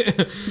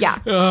is. Yeah.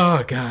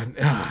 Oh God,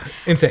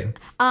 insane.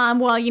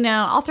 Well,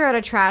 I'll throw out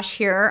a trash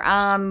here.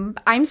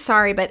 I'm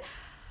sorry, but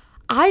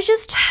I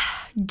just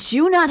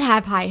do not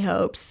have high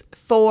hopes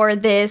for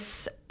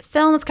this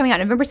film that's coming out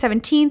November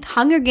 17th,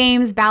 Hunger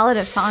Games, Ballad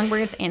of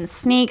Songbirds and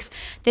Snakes.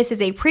 This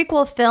is a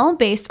prequel film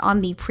based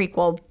on the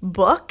prequel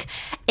book.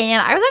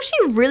 And I was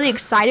actually really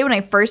excited when I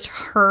first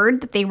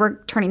heard that they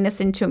were turning this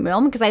into a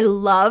film, because I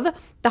love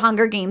the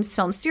Hunger Games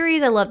film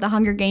series. I love the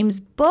Hunger Games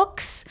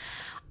books.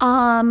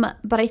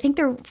 But I think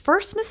their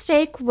first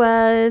mistake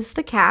was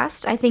the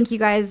cast. I think you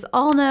guys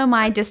all know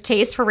my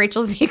distaste for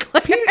Rachel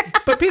Ziegler.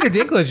 But Peter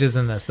Dinklage is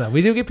in this, though.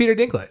 We do get Peter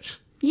Dinklage.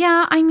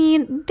 Yeah, I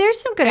mean, there's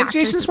some good And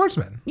actors. Jason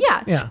Schwartzman.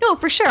 Yeah. No,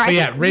 for sure. But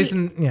yeah,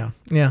 Raisin,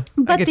 yeah.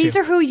 But these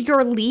are who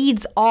your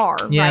leads are,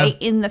 Yeah. right,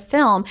 in the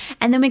film.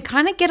 And then we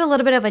kind of get a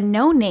little bit of a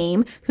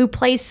no-name who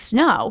plays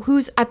Snow,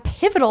 who's a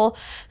pivotal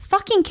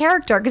fucking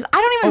character. Because I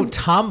don't even... Oh,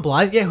 Tom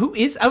Blythe? Yeah, who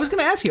is... I was going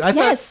to ask you.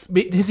 Yes.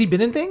 Thought, has he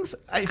been in things?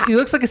 He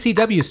looks like a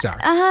CW star.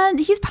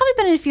 He's probably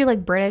been in a few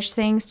like British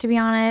things, to be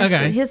honest.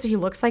 Okay. He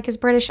looks like he's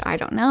British. I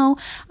don't know.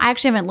 I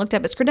actually haven't looked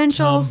up his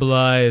credentials. Tom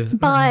Blythe.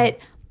 But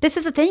this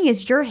is the thing,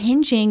 is you're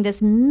hinging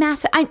this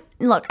massive...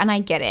 Look, and I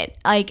get it.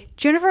 Like,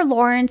 Jennifer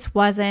Lawrence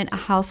wasn't a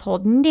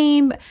household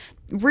name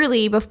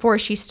really before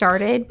she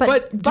started.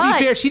 But to be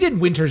fair, she did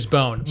Winter's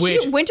Bone.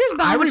 Winter's Bone,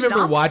 I which is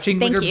remember awesome. watching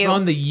Thank Winter's you.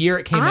 Bone the year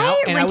it came out.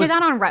 And I rented was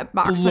that on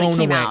Redbox when it blown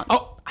came away. out.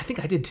 Oh, I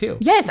think I did too.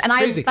 Yes, It's and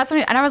crazy.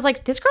 and I was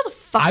like, this girl's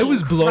fucking I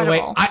was blown away.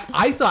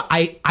 incredible.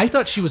 I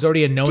thought she was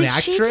already a known Did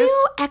actress. she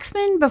do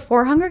X-Men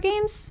before Hunger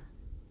Games?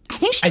 I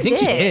think she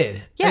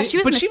did. Yeah, she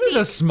was But Mystique. she was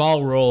a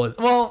small role.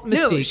 Mystique.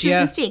 No, she was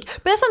Mystique.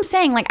 But that's what I'm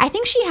saying. Like, I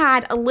think she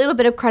had a little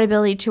bit of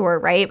credibility to her,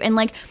 right? And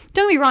like,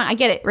 don't get me wrong, I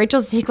get it.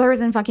 Rachel Ziegler was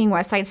in fucking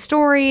West Side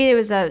Story. It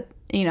was I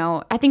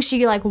think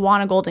she like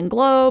won a Golden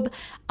Globe. It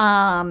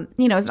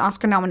was an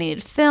Oscar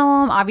nominated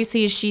film.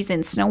 Obviously, she's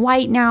in Snow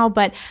White now,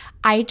 but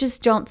I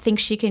just don't think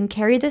she can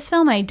carry this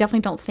film. And I definitely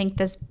don't think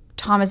this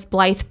Thomas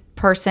Blythe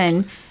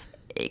person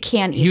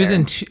can either. He was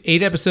in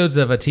 8 episodes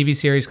of a TV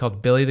series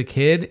called Billy the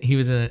Kid. He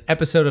was in an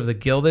episode of The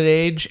Gilded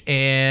Age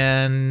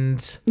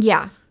and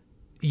Yeah.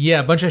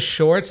 a bunch of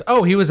shorts.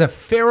 Oh, he was a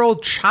feral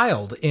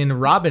child in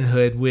Robin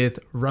Hood with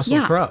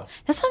Russell Crowe.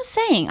 That's what I'm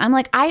saying. I'm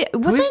like, is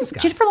this wasn't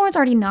guy? Jennifer Lawrence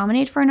already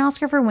nominated for an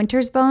Oscar for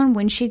Winter's Bone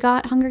when she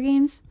got Hunger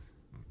Games?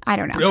 I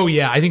don't know. Oh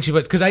yeah, I think she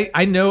was, because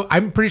I know,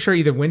 I'm pretty sure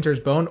either Winter's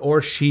Bone or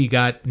she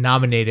got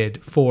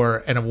nominated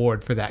for an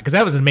award for that, because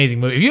that was an amazing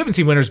movie. If you haven't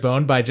seen Winter's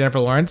Bone by Jennifer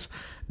Lawrence,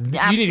 you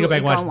need to go back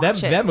and watch it.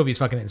 watch it. That movie's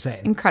fucking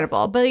insane.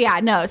 Incredible. But yeah,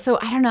 no. So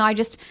I don't know.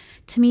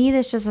 To me,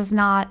 this just does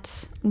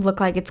not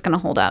look like it's going to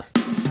hold up.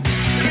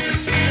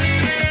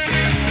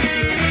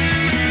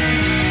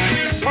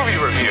 Movie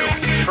review.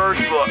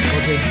 First look.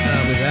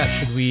 With that,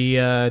 should we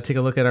take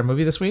a look at our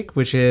movie this week,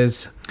 which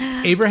is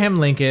Abraham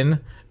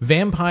Lincoln,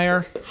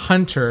 Vampire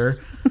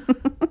Hunter.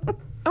 I'm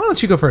gonna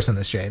let you go first on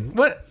this, Jane.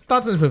 What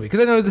thoughts on this movie?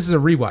 Because I know this is a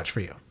rewatch for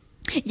you.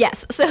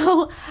 Yes.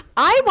 So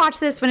I watched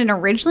this when it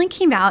originally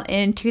came out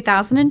in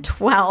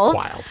 2012.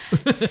 Wild.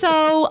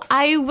 So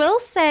I will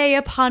say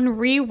upon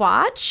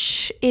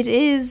rewatch, it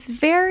is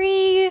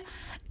very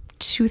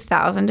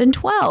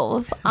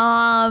 2012.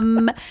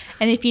 And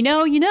if you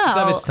know, you know. It's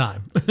of its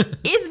time.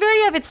 It's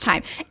very of its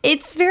time.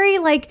 It's very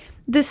like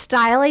the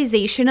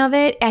stylization of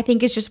it, I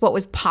think, is just what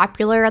was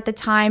popular at the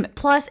time.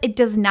 Plus, it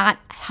does not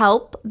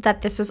help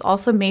that this was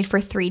also made for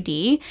 3D.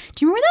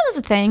 Do you remember that was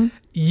a thing?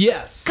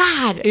 Yes.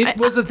 God, It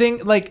was a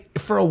thing like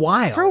for a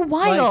while. For a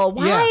while.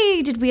 Like, yeah.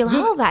 Why did we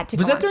allow that to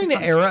Was go that on during for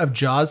the so era of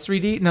Jaws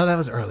 3D? No, that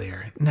was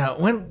earlier. No,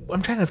 when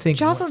I'm trying to think.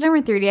 Jaws was never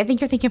in 3D. I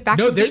think you're thinking Back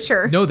to the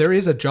Future. No, there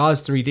is a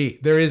Jaws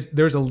 3D.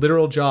 There's a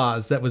literal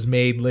Jaws that was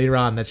made later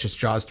on that's just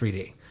Jaws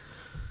 3D.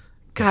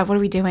 God, what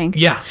are we doing?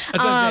 Yeah, that's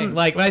what I'm saying.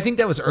 Like, but I think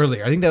that was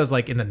earlier. I think that was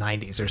like in the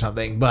 90s or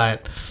something.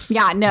 But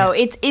Yeah, no,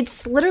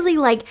 it's literally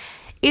like,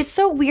 it's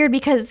so weird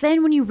because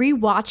then when you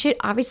rewatch it,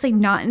 obviously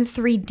not in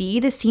 3D,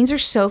 the scenes are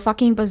so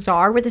fucking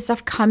bizarre with the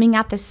stuff coming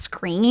at the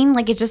screen.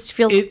 Like, it just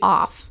feels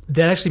off.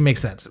 that actually makes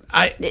sense.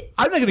 I'm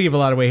not going to give a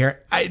lot away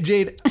here.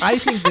 Jade, I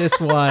think this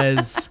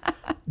was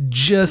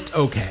just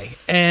okay.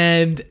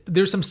 And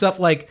there's some stuff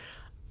like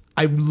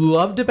I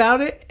loved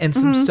about it, and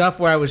some stuff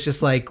where I was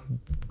just like,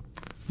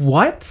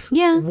 what?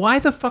 Yeah. Why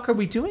the fuck are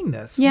we doing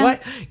this? Yeah.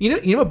 What? You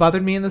know what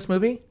bothered me in this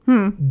movie?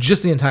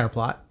 Just the entire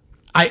plot.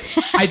 I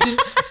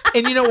didn't,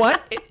 and you know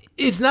what?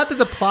 It's not that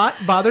the plot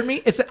bothered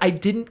me. It's that I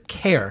didn't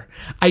care.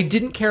 I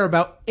didn't care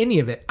about any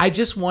of it. I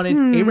just wanted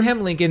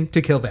Abraham Lincoln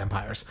to kill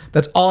vampires.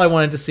 That's all I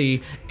wanted to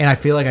see, and I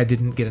feel like I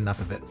didn't get enough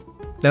of it.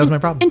 That was my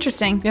problem.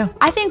 Interesting. Yeah.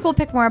 I think we'll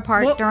pick more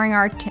apart Well- during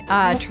our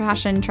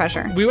trash and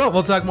treasure. We will.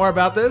 We'll talk more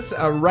about this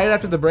right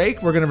after the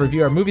break. We're going to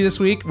review our movie this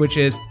week, which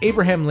is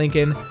Abraham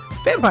Lincoln,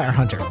 Vampire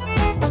Hunter.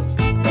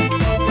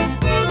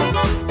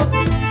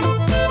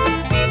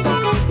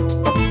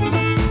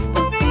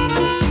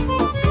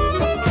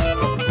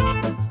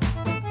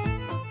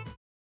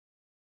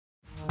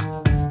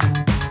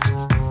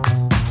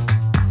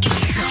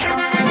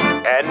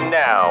 And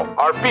now,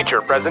 our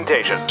feature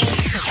presentation.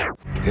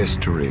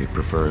 History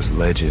prefers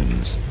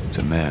legends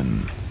to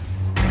men.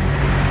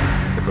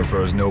 It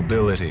prefers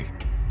nobility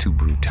to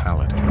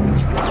brutality.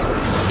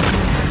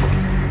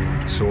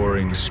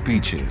 Soaring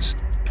speeches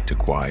to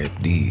quiet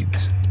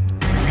deeds.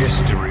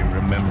 History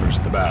remembers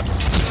the battle,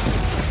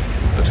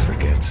 but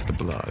forgets the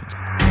blood.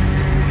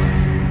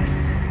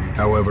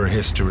 However,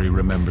 history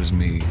remembers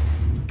me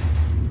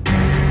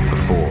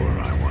before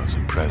I was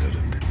a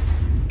president.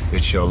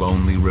 It shall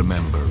only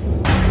remember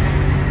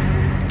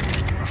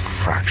a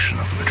fraction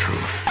of the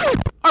truth.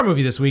 Our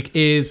movie this week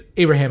is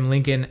Abraham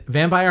Lincoln,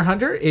 Vampire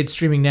Hunter. It's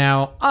streaming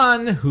now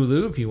on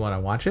Hulu if you want to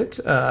watch it.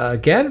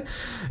 Again,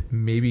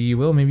 maybe you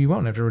will, maybe you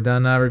won't after we're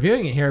done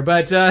reviewing it here.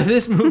 But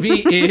this movie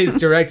is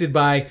directed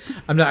by,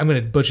 I'm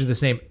going to butcher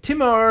this name,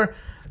 Timur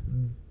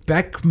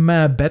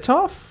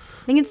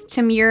Bekmambetov. I think it's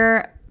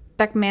Timur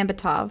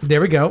Bekmambetov.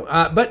 There we go.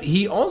 But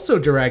he also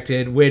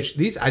directed, which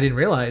these I didn't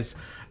realize,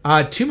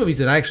 two movies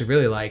that I actually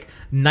really like,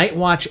 Night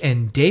Watch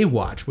and Day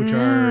Watch, which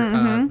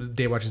are,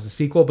 Day Watch is a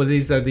sequel, but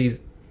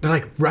they're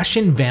like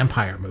Russian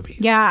vampire movies.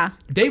 Yeah.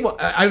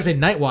 I would say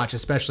Night Watch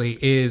especially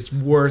is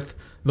worth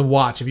the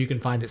watch if you can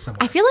find it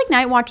somewhere. I feel like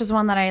Night Watch was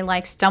one that I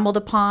like stumbled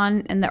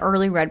upon in the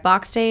early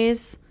Redbox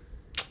days.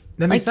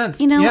 That makes sense.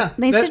 You know, yeah,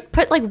 they should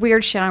put like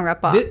weird shit on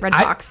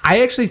Redbox.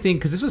 I actually think,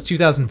 because this was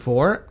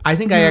 2004, I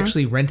think I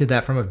actually rented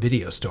that from a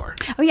video store.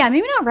 Oh yeah,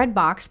 maybe not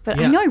Redbox, but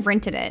I Yeah. know I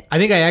rented it. I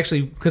think I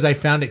actually, because I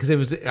found it, because it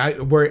was,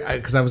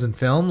 because I was in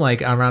film,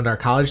 like around our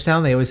college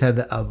town, they always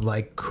had a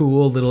like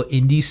cool little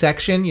indie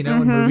section, you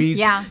know, in movies.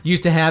 Yeah.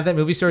 Used to have that,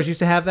 movie stores used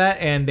to have that,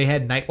 and they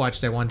had Night Watch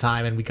there one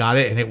time, and we got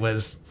it, and it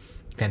was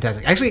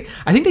fantastic. Actually,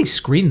 I think they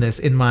screened this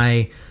in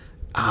my,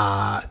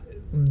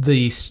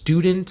 the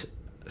student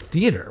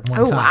theater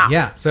one time. Wow.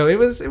 Yeah, so it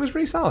was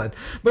pretty solid.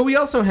 But we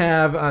also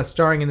have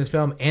starring in this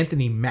film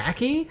Anthony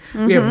Mackie.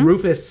 We have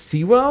Rufus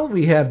Sewell.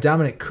 We have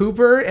Dominic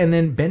Cooper, and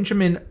then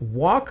Benjamin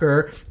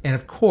Walker, and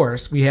of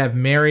course we have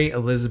Mary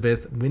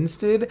Elizabeth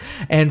Winstead.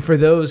 And for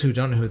those who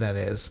don't know who that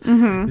is,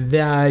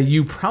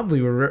 you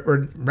probably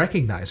will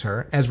recognize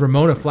her as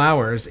Ramona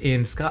Flowers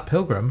in Scott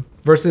Pilgrim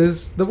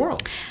versus the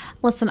World.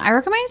 Listen, I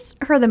recognize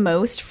her the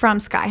most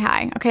from Sky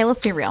High. Okay,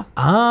 let's be real.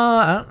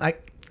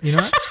 You know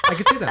what? I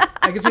can see that.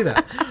 I can see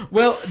that.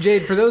 Well,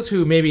 Jade, for those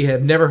who maybe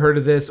have never heard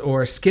of this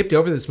or skipped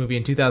over this movie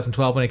in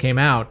 2012 when it came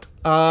out,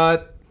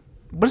 what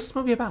is this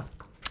movie about?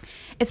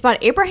 It's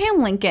about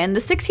Abraham Lincoln, the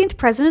 16th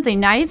president of the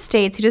United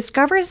States, who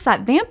discovers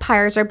that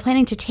vampires are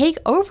planning to take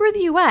over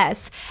the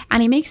U.S.,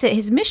 and he makes it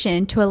his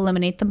mission to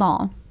eliminate them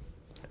all.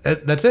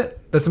 That's it.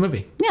 That's the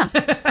movie. Yeah.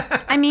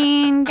 I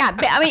mean,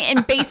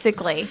 and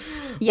basically,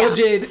 yeah. Well,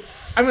 Jade,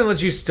 I'm going to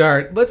let you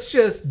start. Let's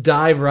just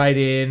dive right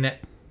in.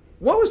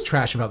 What was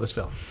trash about this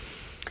film?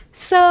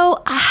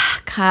 So,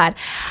 God,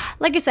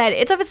 like I said,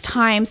 it's of its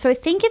time. So I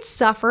think it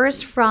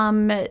suffers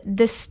from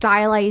the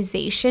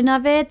stylization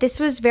of it. This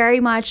was very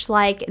much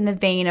like in the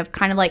vein of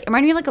kind of like, it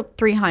reminded me of like a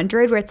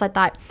 300, where it's like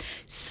that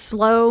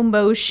slow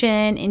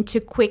motion into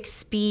quick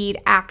speed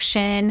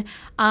action,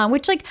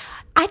 which like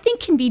I think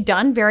can be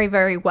done very,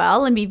 very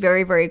well and be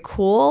very, very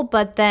cool.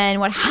 But then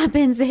what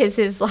happens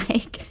is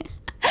like,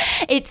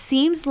 it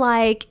seems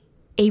like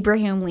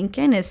Abraham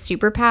Lincoln is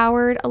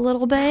superpowered a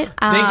little bit.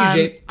 Thank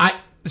you, Jade.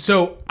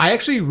 I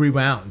actually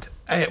rewound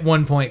at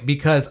one point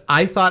because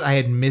I thought I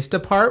had missed a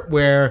part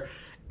where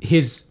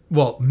his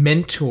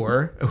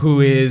mentor,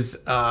 who is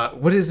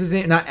what is his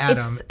name? Not Adam.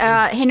 It's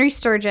Henry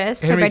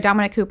Sturgis, played by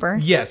Dominic Cooper.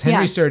 Yes,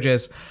 Henry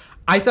Sturgis.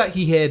 I thought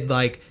he had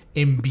like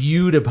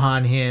imbued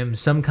upon him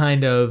some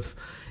kind of,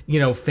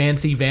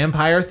 fancy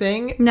vampire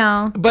thing.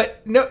 No.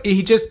 But no,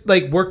 he just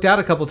like worked out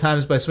a couple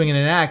times by swinging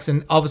an axe,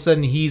 and all of a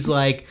sudden he's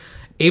like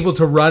able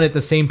to run at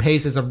the same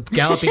pace as a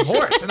galloping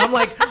horse. And I'm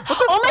like,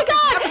 oh my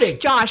God, happening?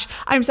 Josh,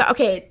 I'm so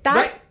okay. That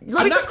Right.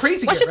 I'm not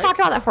crazy Let's here, just right? talk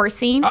about that horse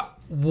scene.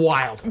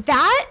 Wild.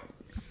 That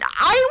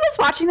I was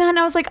watching that and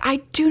I was like, I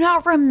do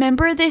not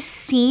remember this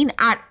scene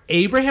at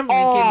Abraham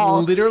Lincoln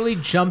all. literally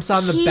jumps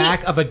on the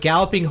back of a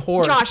galloping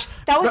horse. Josh,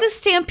 that was a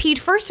stampede,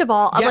 first of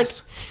all, of like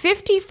Yes.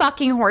 50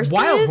 fucking horses.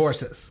 Wild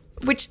horses.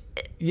 Which,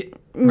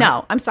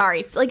 no, I'm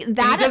sorry. Like And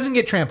that. he doesn't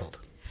get trampled.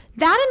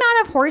 That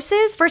amount of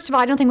horses, first of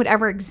all, I don't think would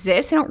ever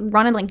exist. They don't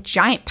run in like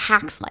giant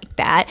packs like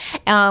that.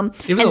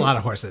 It was a lot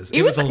of horses.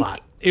 It was a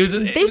lot. It was.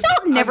 They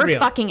felt never unreal.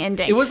 fucking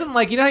ending. It wasn't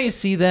like how you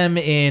see them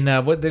in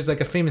there's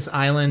like a famous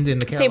island in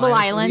the Carolinas. Sable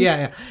Island.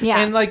 Yeah.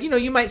 And like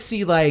you might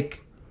see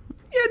like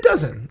a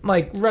dozen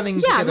like running.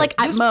 Yeah, together.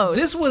 like at most.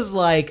 This was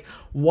like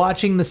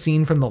watching the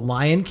scene from The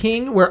Lion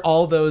King where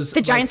all those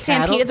giant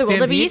stampede of the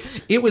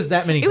wildebeest. It was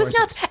that many. It was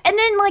horses. nuts. And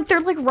then like they're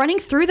like running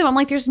through them. I'm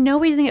like, there's no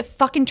way he's gonna get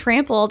fucking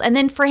trampled. And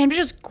then for him to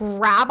just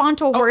grab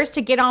onto a horse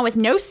to get on with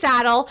no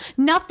saddle,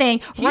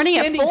 nothing, He's running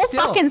at standing full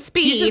still. fucking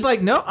speed. He's just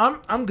like, no,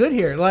 I'm good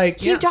here. Like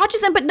he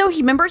dodges them, but no,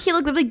 he like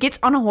literally gets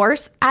on a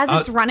horse as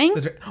it's running.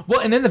 That's right. Well,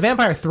 and then the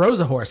vampire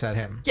throws a horse at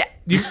him. Yeah.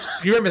 You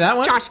remember that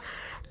one? Josh,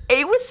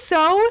 it was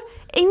so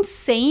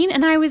insane,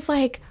 and I was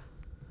like,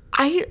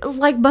 I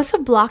like must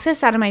have blocked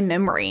this out of my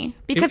memory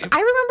because I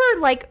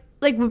remember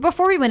like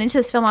before we went into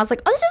this film, I was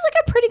like, oh, this is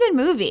like a pretty good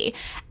movie,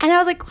 and I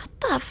was like, what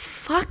the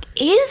fuck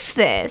is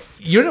this?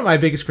 You know my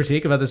biggest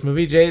critique about this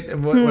movie, Jade,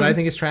 and what I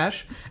think is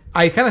trash?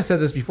 I kind of said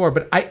this before,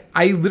 but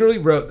I literally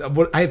wrote,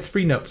 I have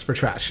 3 notes for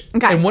trash.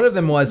 Okay. And one of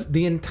them was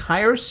the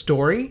entire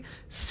story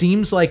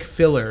seems like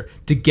filler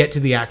to get to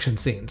the action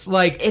scenes.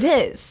 Like, It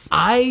is.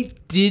 I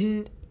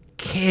didn't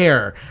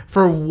care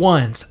for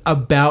once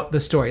about the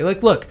story.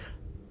 Like, look,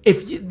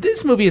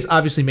 this movie is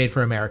obviously made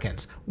for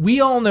Americans. We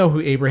all know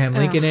who Abraham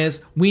Lincoln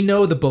is. We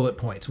know the bullet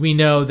points. We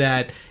know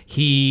that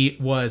he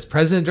was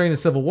president during the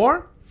Civil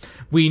War.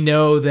 We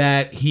know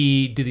that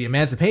he did the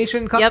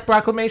Emancipation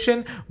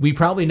Proclamation. We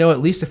probably know at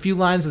least a few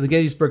lines of the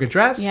Gettysburg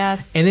Address.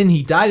 Yes. And then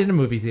he died in a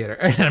movie theater.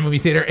 Not a movie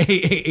theater,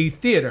 a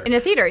theater. In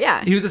a theater,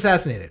 yeah. He was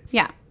assassinated.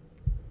 Yeah.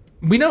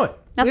 We know it.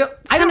 That's I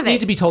kind don't of need it.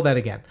 to be told that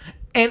again.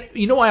 And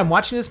you know why I'm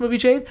watching this movie,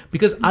 Jade?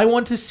 Because I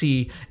want to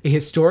see a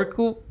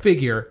historical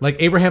figure like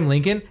Abraham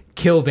Lincoln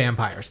kill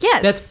vampires.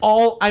 Yes. That's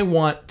all I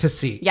want to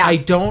see. Yeah. I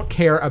don't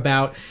care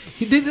about...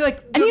 And you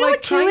know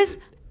what, too, is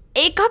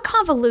it got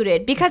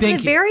convoluted because in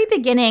the very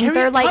beginning, they're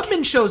Harriet like...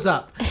 Tubman shows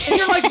up. And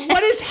you're like,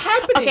 what is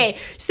happening? Okay,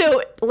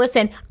 so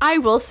listen, I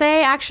will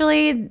say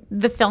actually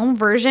the film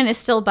version is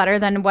still better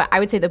than what I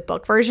would say the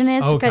book version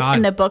is because God.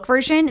 in the book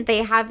version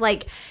they have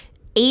like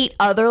 8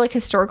 other like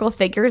historical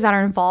figures that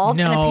are involved,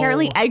 and No.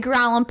 apparently Edgar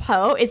Allan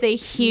Poe is a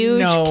huge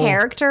No.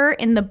 character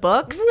in the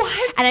books.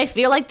 What? And I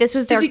feel like this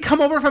was their Does he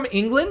come over from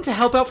England to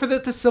help out for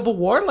the Civil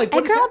War? Like,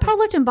 what is Edgar Allan that? Poe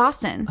lived in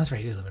Boston. That's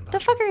right, he lived in Boston. The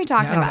fuck are you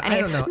talking Yeah, about?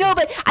 I don't know. No,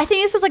 but I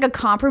think this was like a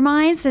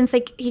compromise since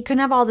like he couldn't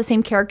have all the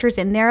same characters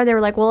in there. They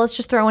were like, well, let's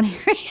just throw in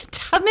Harriet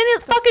Tubman.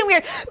 It's fucking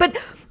weird. But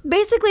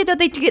basically,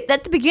 that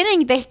at the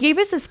beginning they gave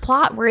us this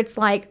plot where it's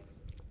like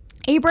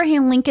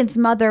Abraham Lincoln's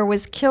mother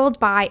was killed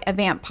by a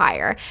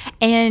vampire,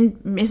 and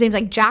his name's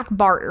like Jack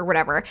Bart or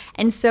whatever.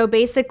 And so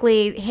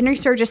basically, Henry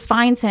Sturgis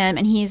finds him,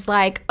 and he's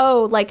like,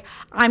 "Oh, like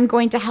I'm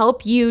going to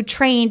help you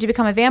train to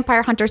become a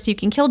vampire hunter, so you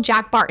can kill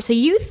Jack Bart." So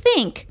you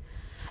think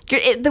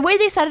the way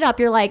they set it up,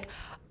 you're like,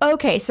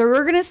 okay, so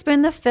we're gonna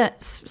spend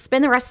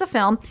the rest of the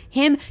film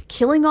him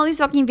killing all these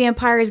fucking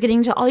vampires, getting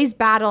into all these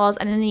battles,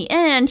 and in the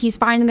end, he's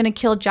finally gonna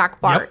kill Jack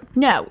Bart. Yep.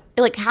 No,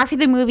 like half of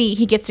the movie,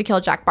 he gets to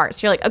kill Jack Bart.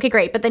 So you're like, okay,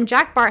 great. But then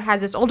Jack Bart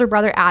has this older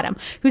brother, Adam,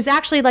 who's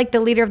actually like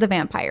the leader of the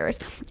vampires,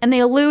 and they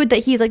allude that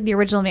he's like the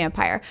original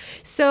vampire.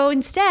 So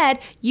instead,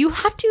 you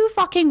have to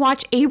fucking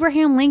watch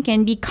Abraham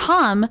Lincoln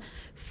become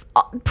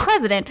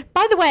president.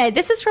 By the way,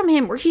 this is from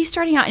him where he's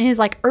starting out in his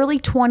like early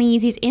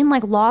 20s. He's in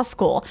like law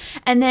school,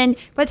 and then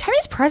by the time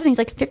he's president, he's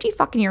like 50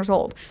 fucking years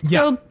old.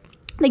 So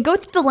they go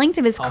through the length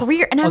of his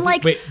career, and I'm Also,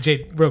 like, wait,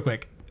 Jade, real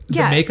quick.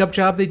 Yeah. The makeup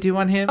job they do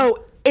on him.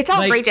 oh, it's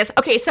Like, outrageous.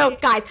 Okay, so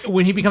guys,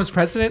 when he becomes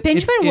president,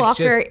 Benjamin it's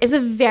Walker just- is a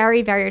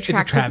very, very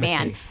attractive travesty.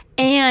 man.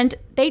 And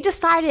they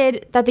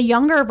decided that the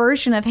younger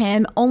version of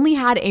him only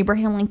had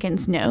Abraham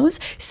Lincoln's nose.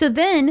 So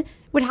then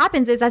what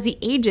happens is as he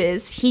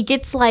ages, he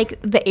gets like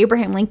the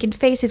Abraham Lincoln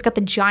face. He's got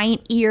the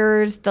giant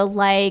ears, the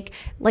like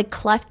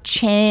cleft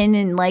chin,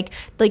 and like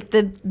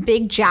the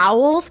big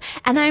jowls.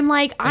 And I'm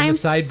like, And the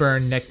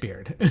sideburn neck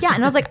beard. Yeah,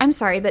 and I was like, I'm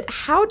sorry, but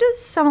how does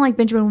someone like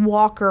Benjamin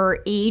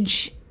Walker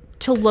age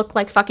to look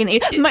like fucking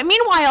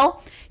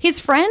Meanwhile, his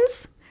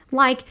friends,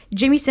 like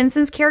Jimmy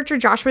Simpson's character,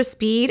 Joshua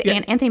Speed,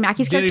 and Anthony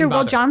Mackie's Didn't character, even Will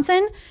bother.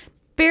 Johnson,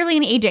 barely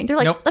any aging. They're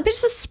like, Nope. let me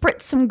just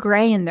spritz some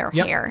gray in their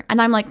hair.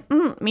 And I'm like,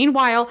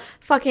 meanwhile,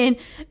 fucking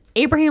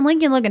Abraham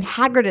Lincoln looking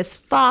haggard as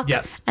fuck.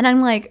 Yes. And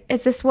I'm like,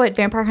 is this what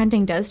vampire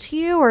hunting does to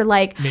you? Or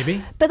like,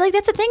 Maybe. But like,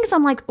 that's the thing is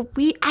I'm like,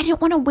 I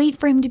didn't want to wait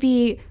for him to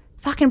be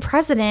fucking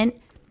president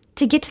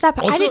to get to that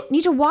point. I Also, didn't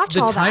need to watch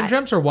all The time that.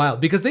 jumps are wild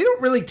because they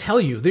don't really tell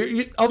you.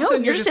 All of a No,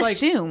 sudden you you're just like,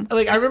 assume.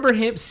 Like I remember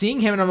seeing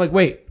him, and I'm like,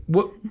 wait,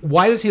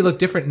 why does he look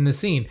different in the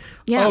scene?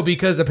 Yeah. Oh,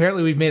 because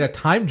apparently we've made a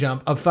time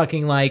jump of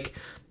fucking like,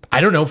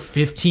 I don't know,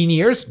 15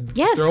 years.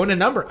 Yes. Throw in a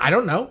number. I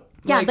don't know.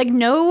 Yeah, like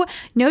no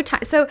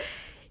time. So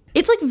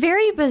it's like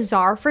very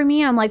bizarre for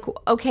me. I'm like,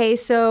 okay,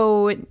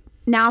 so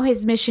now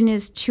his mission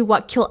is to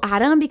kill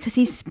Adam, because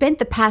he spent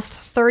the past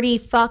 30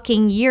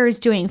 fucking years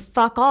doing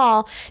fuck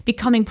all,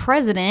 becoming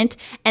president.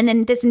 And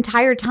then this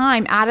entire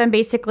time, Adam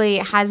basically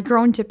has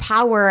grown to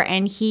power,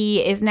 and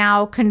he is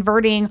now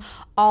converting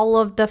all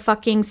of the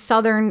fucking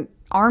Southern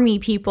army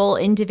people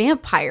into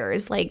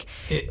vampires. Like,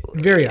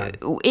 very odd.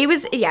 it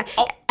was, yeah.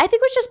 I think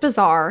it was just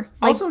bizarre.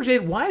 Like, Also,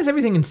 Jade, why is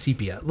everything in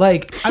sepia?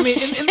 Like, I mean,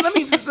 and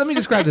let me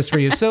describe this for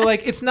you. So,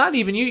 like, it's not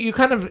even you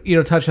kind of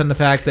touch on the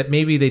fact that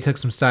maybe they took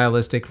some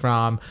stylistic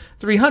from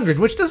 300,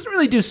 which doesn't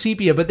really do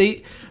sepia, but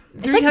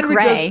 300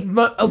 gray.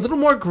 does a little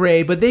more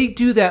gray, but they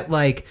do that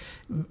like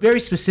very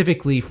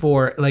specifically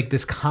for like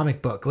this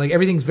comic book. Like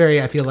everything's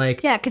very, I feel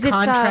like, Yeah, 'cause it's,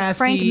 contrasty.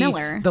 Frank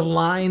Miller. The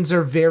lines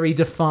are very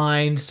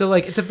defined, so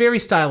like it's a very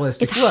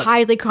stylistic it's look.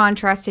 highly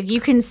contrasted.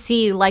 You can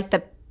see like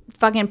the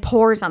fucking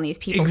pores on these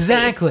people's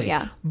Exactly. face.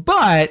 Yeah.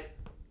 But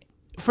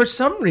for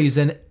some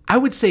reason, I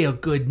would say a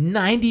good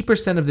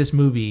 90% of this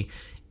movie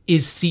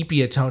is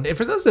sepia toned. And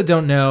for those that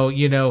don't know,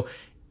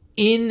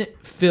 in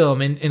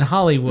film, in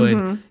Hollywood,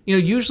 Mm-hmm.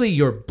 usually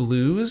your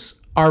blues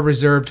are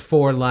reserved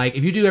for like,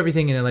 if you do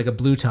everything in like a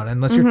blue tone,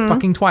 unless you're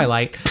fucking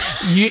Twilight,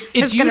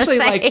 it's gonna usually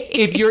say. like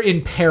if you're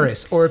in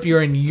Paris or if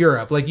you're in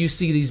Europe, like you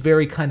see these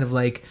very kind of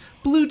like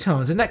blue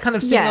tones, and that kind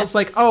of signals Yes.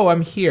 like, oh,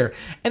 I'm here.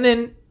 And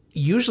then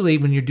usually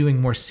when you're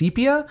doing more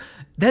sepia,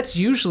 that's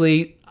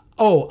usually,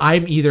 oh,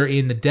 I'm either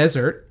in the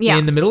desert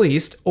in the Middle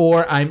East,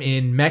 or I'm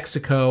in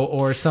Mexico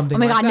or something Oh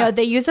my like god, that. no,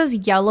 they use those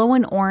yellow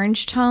and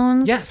orange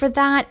tones Yes. for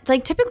that.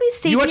 Like typically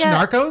sepia. You watch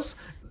Narcos?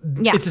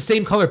 Yeah. It's the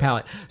same color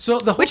palette. So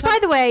the whole which time, by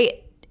the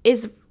way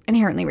is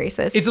inherently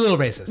racist. it's a little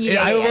racist.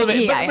 Yeah, I will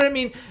admit, yeah. but I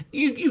mean,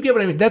 you get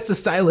what I mean. That's the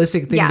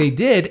stylistic thing Yeah. they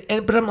did.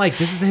 But I'm like,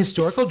 this is a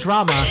historical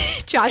drama.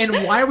 Josh, and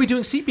why are we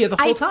doing sepia the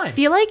whole time? I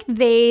feel like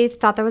they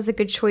thought that was a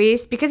good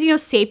choice because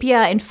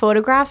sepia and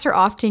photographs are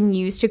often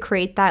used to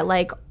create that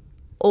like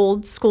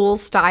old school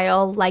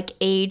style like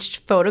aged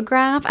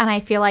photograph, and I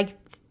feel like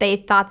they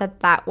thought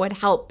that would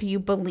help you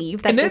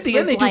believe that and then this at the end,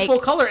 was they like do full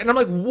color. And I'm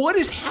like, what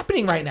is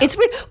happening right now? It's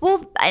weird.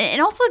 Well, and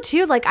also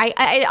too, like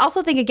I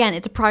also think again,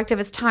 it's a product of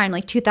its time.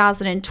 Like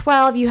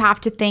 2012, you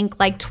have to think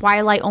like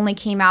Twilight only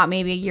came out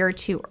maybe a year or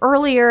two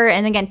earlier,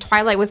 and again,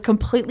 Twilight was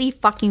completely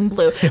fucking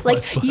blue.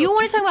 Like you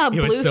want to talk about It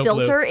was blue so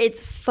blue. filter?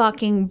 It's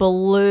fucking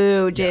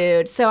blue,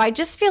 dude. So I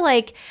just feel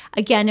like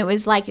again, it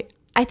was like.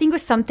 I think it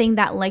was something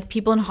that like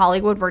people in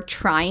Hollywood were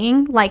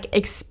trying, like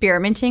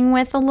experimenting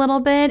with a little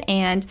bit,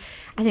 and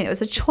I think it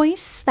was a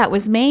choice that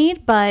was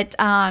made. But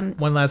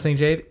One last thing,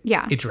 Jade.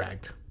 Yeah. It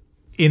dragged.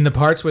 In the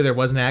parts where there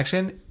wasn't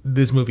action,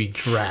 this movie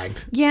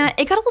dragged. yeah,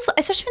 it got also,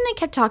 especially when they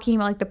kept talking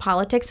about like the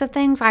politics of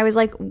things. I was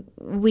like,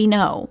 we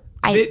know.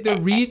 They're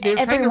trying to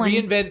everyone-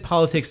 reinvent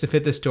politics to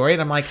fit the story,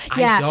 and I'm like,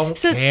 Yeah, I don't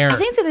so care. I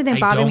think the other thing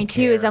that bothered me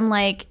too is care. I'm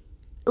like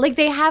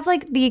they have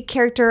like the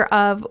character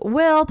of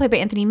Will played by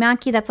Anthony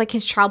Mackie. That's like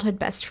his childhood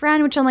best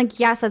friend, which I'm like,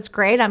 yes, that's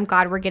great. I'm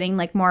glad we're getting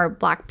like more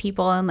black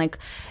people and like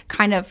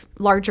kind of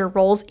larger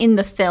roles in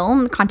the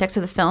film, the context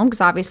of the film,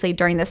 because obviously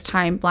during this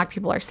time black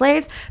people are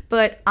slaves.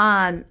 But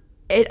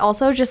it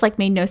also just like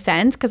made no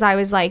sense because I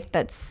was like,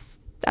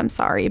 I'm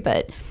sorry,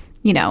 but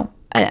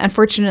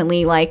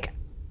unfortunately, like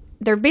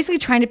they're basically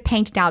trying to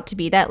paint it out to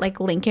be that like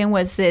Lincoln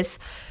was this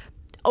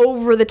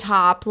over the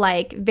top,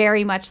 like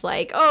very much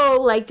like, oh,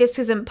 like this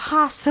is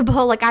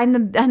impossible, like I'm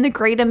the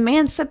great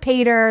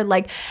emancipator,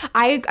 like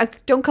I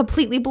don't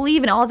completely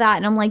believe in all that.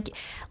 And I'm like,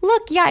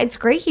 look, yeah, it's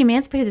great he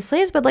emancipated the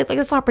slaves, but like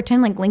let's not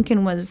pretend like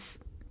Lincoln was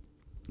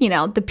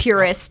the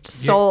purest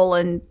soul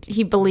and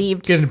he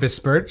believed. Getting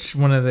besmirched,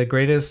 one of the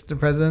greatest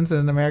presidents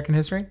in American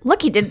history.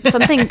 Look, he did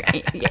something.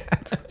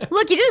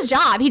 Look, he did his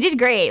job. He did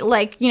great.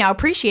 Like,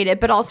 appreciate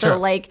it. But also, Sure.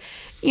 like,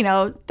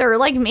 they're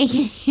like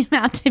making him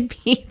out to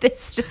be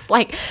this just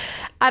like,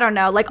 I don't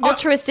know, like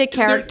altruistic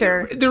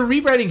character. They're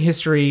rewriting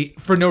history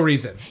for no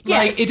reason.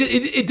 Yes. Like,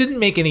 it didn't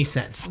make any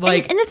sense.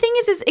 Like, and the thing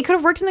is it could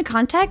have worked in the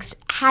context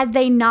had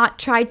they not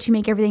tried to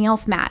make everything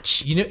else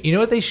match. you know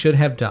what they should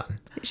have done?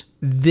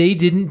 They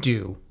didn't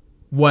do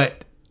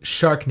what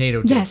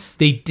Sharknado did. Yes.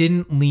 They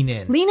didn't lean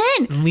in. Lean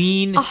in.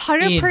 Lean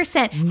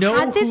 100%. in. Know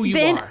Had this who you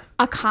been are.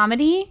 a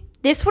comedy,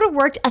 this would have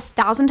worked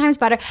 1,000 times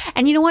better.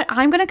 And you know what?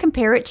 I'm going to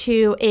compare it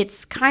to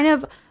its kind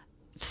of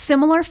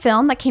similar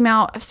film that came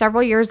out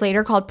several years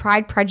later called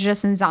Pride,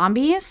 Prejudice, and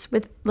Zombies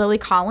with Lily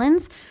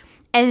Collins.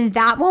 And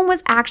that one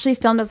was actually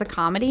filmed as a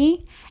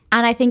comedy.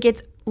 And I think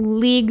it's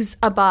leagues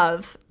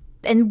above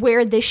and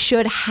where this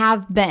should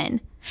have been.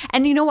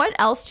 And you know what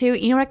else too?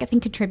 You know what I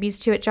think contributes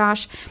to it,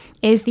 Josh,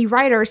 is the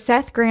writer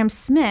Seth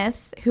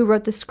Grahame-Smith, who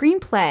wrote the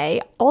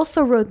screenplay,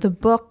 also wrote the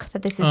book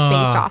that this is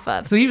based off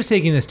of. So he was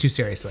taking this too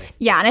seriously.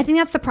 Yeah, and I think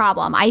that's the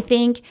problem. I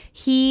think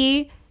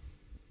he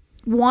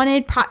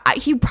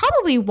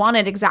probably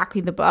wanted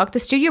exactly the book. The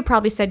studio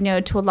probably said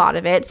no to a lot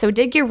of it, so it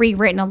did get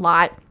rewritten a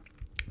lot.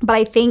 But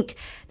I think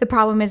the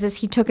problem is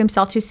he took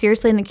himself too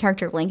seriously and the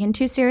character of Lincoln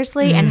too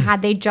seriously. And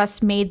had they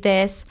just made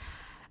this,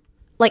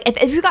 like,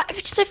 if you got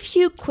just a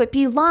few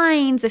quippy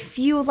lines, a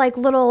few like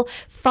little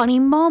funny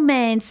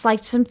moments,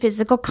 like some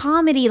physical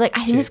comedy, like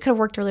I think this could have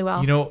worked really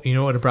well. You know what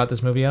would have brought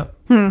this movie up?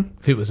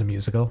 If it was a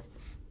musical.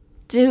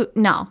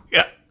 No,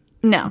 Yeah.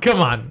 no, Come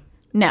on.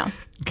 no,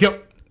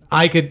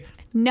 I could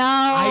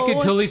no.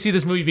 totally see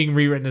this movie being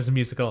rewritten as a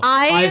musical.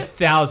 I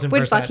 5,000%.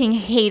 would fucking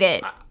hate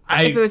it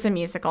if it was a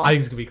musical. I think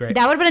it's gonna be great.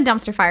 That would have been a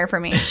dumpster fire for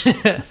me.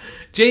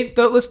 Jane,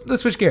 though,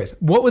 let's switch gears.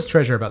 What was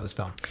treasure about this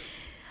film?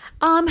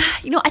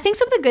 I think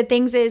some of the good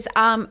things is,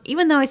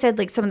 even though I said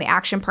like some of the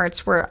action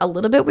parts were a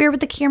little bit weird with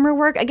the camera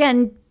work,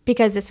 again,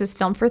 because this was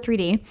filmed for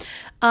 3D.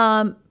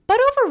 But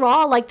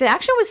overall, like the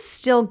action was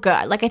still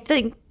good. Like I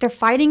think the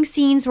fighting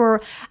scenes were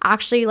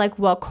actually like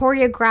well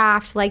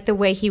choreographed, like the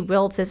way he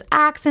wields his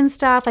axe and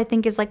stuff, I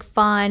think is like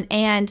fun.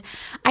 And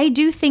I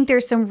do think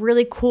there's some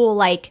really cool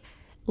like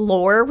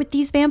lore with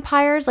these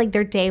vampires, like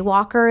they're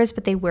daywalkers,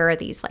 but they wear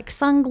these like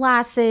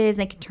sunglasses,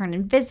 they can turn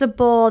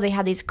invisible, they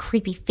have these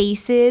creepy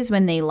faces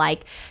when they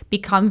like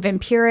become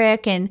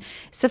vampiric and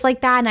stuff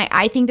like that. And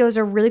I think those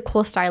are really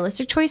cool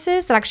stylistic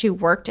choices that actually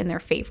worked in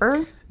their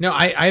favor. No,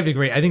 I have to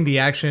agree. I think the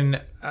action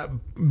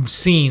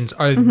scenes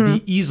are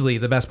easily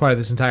the best part of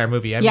this entire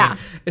movie. I mean,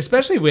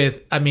 especially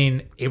with,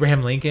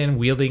 Abraham Lincoln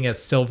wielding a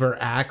silver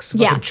axe,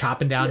 fucking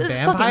chopping down This is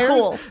vampires.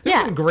 fucking cool. There's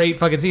some great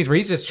fucking scenes where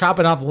he's just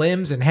chopping off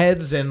limbs and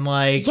heads and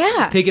like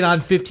taking on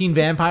 15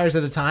 vampires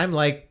at a time.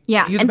 Like,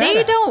 yeah, he's and a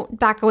they badass. don't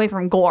back away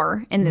from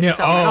gore in this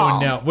film at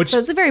all. No, so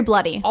it's very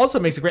bloody. Also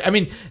makes it great. I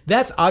mean,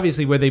 that's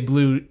obviously where they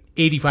blew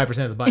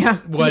 85% of the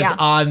budget was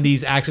on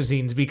these action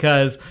scenes,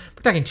 because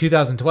we're talking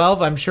 2012.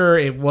 I'm sure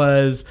it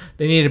was,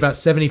 they needed about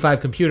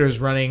 75 computers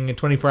running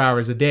 24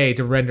 hours a day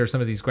to render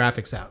some of these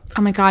graphics out.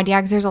 Oh my God, yeah,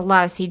 because there's a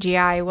lot of CGI,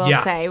 I will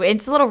say.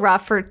 It's a little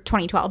rough for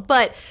 2012,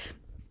 but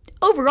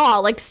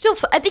overall, like still,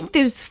 I think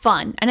there's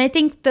fun. And I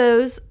think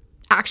those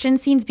action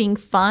scenes being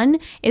fun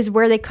is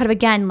where they could have,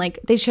 again, like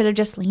they should have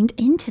just leaned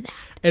into that.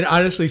 And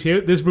honestly,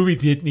 too, this movie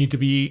did need to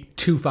be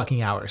 2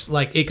 fucking hours.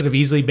 Like, it could have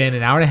easily been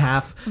an hour and a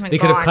half. Oh my they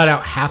could have God. cut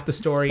out half the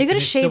story. They could and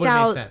have it still shaved would've made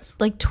out sense.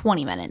 like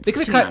 20 minutes. They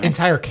could to have be cut honest.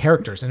 entire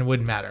characters and it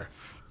wouldn't matter.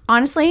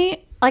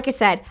 Honestly, like I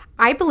said,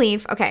 I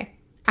believe, I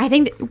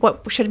think that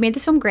what should have made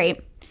this film great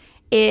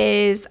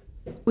is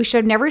we should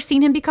have never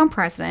seen him become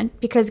president,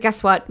 because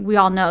guess what? We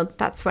all know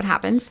that's what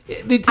happens.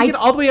 They take it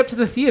all the way up to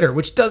the theater,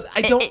 which does,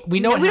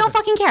 we know we don't happens.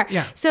 fucking care.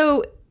 Yeah.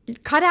 So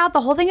cut out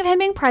the whole thing of him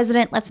being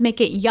president. Let's make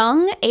it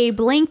young Abe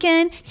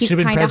Lincoln. He's Should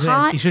have been kind of president.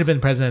 hot. He should have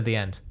been president at the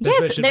end.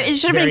 That's Yes, what it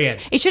should have Very been.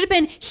 end. It should have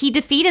been. He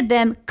defeated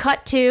them.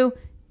 Cut to.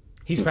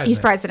 He's president. He's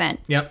president.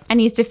 Yep. And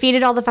he's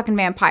defeated all the fucking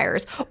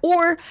vampires.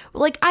 Or,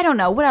 like, I don't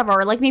know,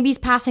 whatever. Like, maybe he's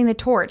passing the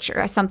torch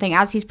or something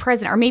as he's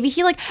president. Or maybe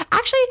he, like,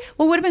 actually,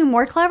 what would have been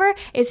more clever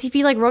is if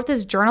he, like, wrote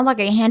this journal, like,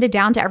 I handed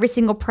down to every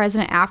single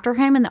president after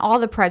him, and all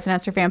the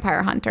presidents are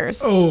vampire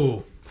hunters.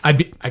 Oh, I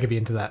could be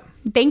into that.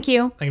 Thank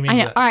you. I can be I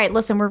into know. that. All right,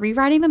 listen, we're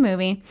rewriting the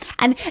movie.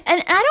 And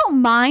I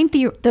don't mind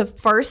the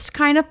first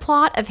kind of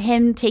plot of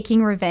him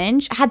taking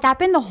revenge. Had that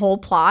been the whole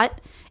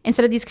plot,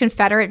 instead of these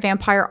Confederate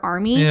vampire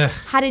army, Yeah.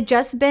 had it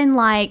just been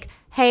like,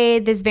 hey,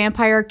 this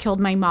vampire killed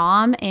my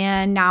mom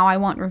and now I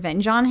want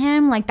revenge on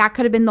him, like that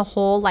could have been the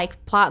whole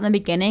like plot in the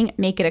beginning.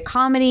 Make it a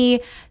comedy,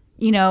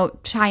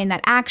 tie in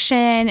that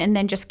action, and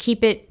then just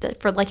keep it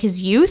for like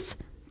his youth.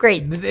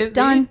 Great.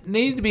 Done.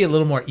 They need to be a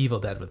little more Evil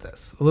Dead with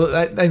this.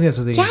 I think that's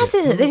what they Yes,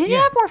 need to do. they need to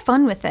have more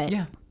fun with it.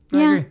 Yeah. Yeah.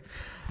 I agree.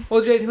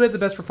 Well, Jade, who had the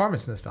best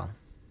performance in this film?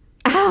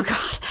 Oh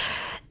God,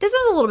 this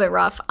one's a little bit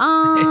rough.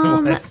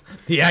 It was.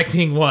 The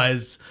acting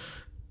was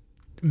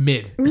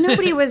mid.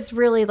 Nobody was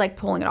really like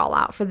pulling it all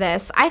out for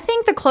this. I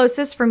think the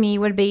closest for me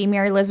would be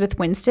Mary Elizabeth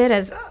Winstead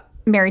as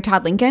Mary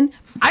Todd Lincoln.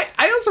 I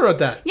also wrote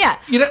that. Yeah.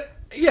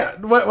 Yeah.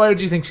 Why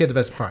did you think she had the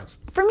best performance?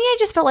 For me, I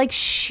just felt like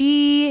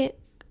she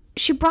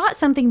brought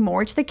something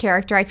more to the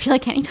character. I feel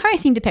like anytime I've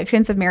seen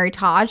depictions of Mary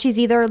Todd, she's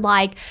either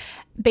like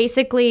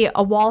basically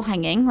a wall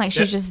hanging, like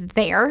she's just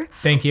there.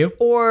 Thank you.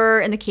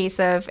 Or in the case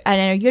of, I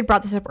know you had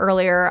brought this up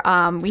earlier,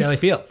 Sally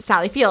Fields.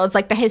 Sally Fields,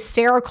 like the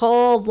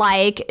hysterical,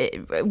 like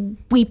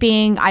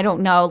weeping, I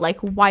don't know, like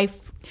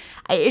wife.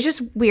 It's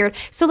just weird.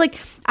 So like,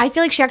 I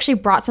feel like she actually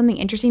brought something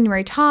interesting to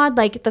Mary Todd,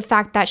 like the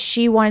fact that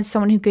she wanted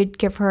someone who could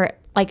give her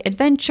like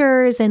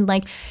adventures, and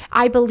like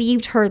I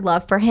believed her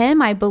love for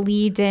him. I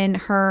believed in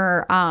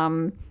her,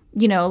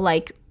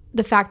 like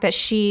the fact that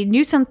she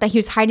knew something, that he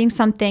was hiding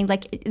something.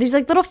 Like there's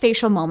like little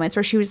facial moments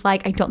where she was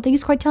like, I don't think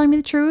he's quite telling me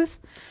the truth,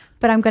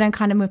 but I'm going to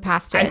kind of move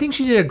past it. I think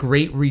she did a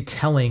great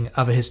retelling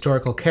of a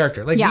historical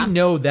character. Like we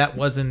know that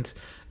wasn't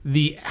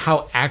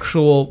how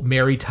actual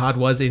Mary Todd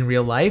was in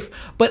real life,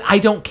 but I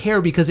don't care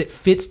because it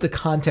fits the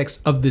context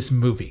of this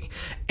movie.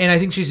 And I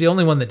think she's the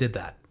only one that did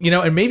that,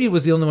 and maybe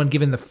was the only one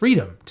given the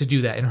freedom to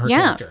do that in her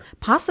character.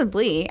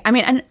 Possibly. I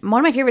mean, and one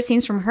of my favorite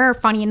scenes from her,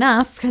 funny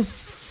enough, because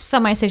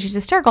some might say she's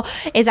hysterical,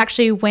 is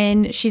actually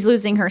when she's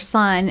losing her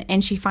son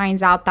and she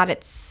finds out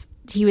that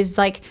he was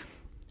like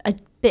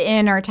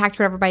bitten or attacked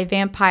or whatever by a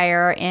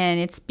vampire, and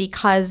it's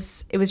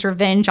because it was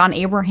revenge on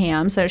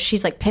Abraham. So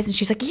she's like pissed and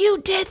she's like,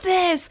 you did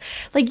this,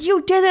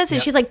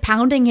 and she's like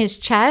pounding his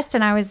chest,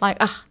 and I was like,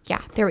 oh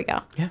yeah, there we go.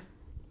 Yeah.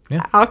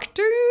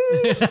 Acting.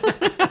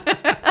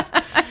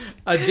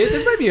 Jade,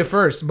 this might be a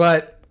first,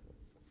 but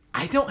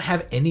I don't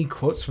have any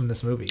quotes from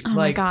this movie. Oh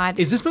my God.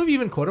 Is this movie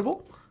even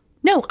quotable?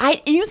 No,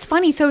 and it was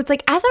funny. So it's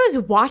like, as I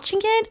was watching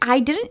it, I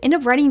didn't end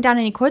up writing down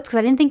any quotes because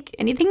I didn't think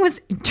anything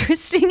was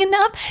interesting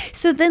enough.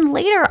 So then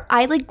later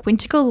I like went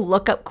to go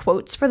look up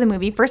quotes for the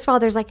movie. First of all,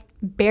 there's like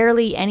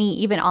barely any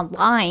even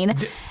online.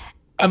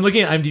 I'm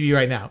looking at IMDb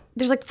right now.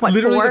 There's like what,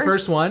 literally 4? The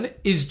first one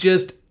is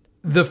just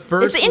the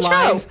first the intro.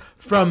 lines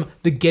from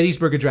the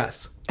Gettysburg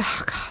Address.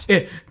 Oh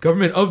God.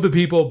 Government of the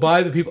people,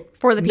 by the people,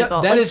 for the people.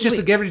 No, that is just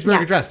the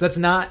Gettysburg Address. That's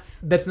not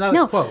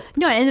a quote.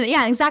 No, and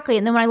yeah, exactly.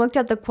 And then when I looked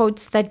at the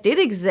quotes that did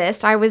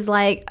exist, I was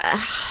like,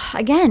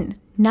 again,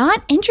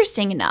 not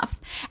interesting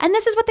enough. And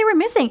this is what they were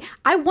missing.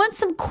 I want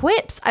some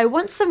quips. I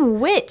want some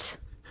wit.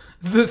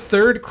 The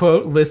third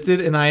quote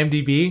listed in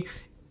IMDb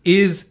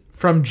is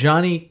from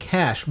Johnny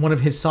Cash, one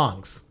of his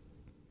songs.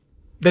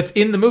 That's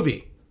in the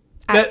movie.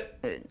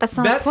 That's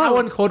not That's how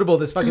unquotable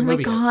this fucking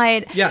movie is. Oh my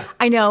God. Yeah.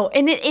 I know.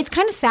 And it's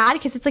kind of sad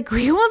because it's like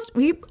we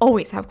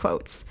always have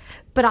quotes.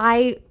 But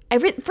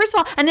first of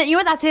all, and then you know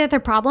what that's the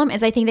other problem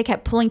is I think they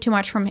kept pulling too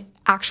much from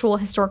actual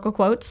historical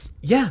quotes.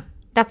 Yeah.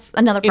 That's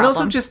another problem. And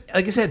also just,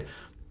 like I said,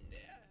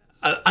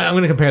 I'm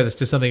going to compare this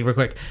to something real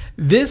quick.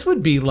 This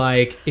would be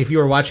like if you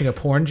were watching a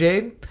porn,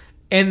 Jade,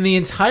 and the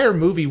entire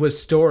movie was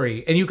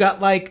story, and you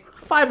got like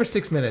 5 or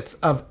 6 minutes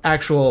of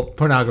actual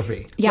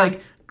pornography. Yeah.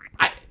 Like,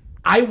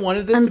 I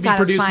wanted this to be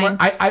produced more.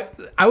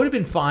 I would have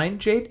been fine,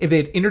 Jade, if they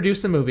had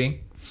introduced the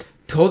movie,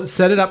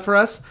 set it up for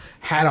us,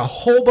 had a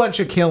whole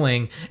bunch of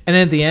killing, and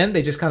then at the end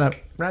they just kind of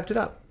wrapped it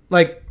up.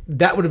 Like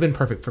that would have been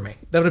perfect for me.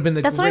 That would have been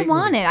That's what I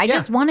wanted. Movie. I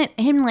just wanted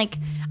him like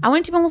I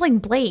wanted to be almost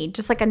like Blade,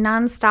 just like a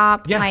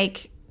nonstop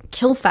like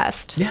kill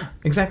fest. Yeah,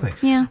 exactly.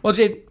 Yeah. Well,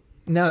 Jade,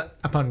 now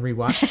upon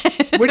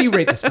rewatch, where do you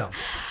rate this film?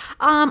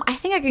 I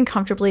think I can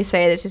comfortably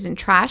say this isn't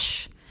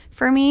trash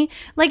for me.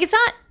 Like it's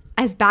not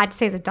as bad to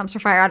say as a dumpster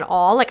fire at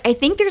all. Like I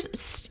think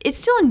it's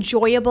still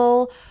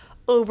enjoyable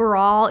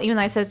overall, even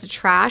though I said it's a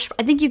trash.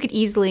 I think you could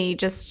easily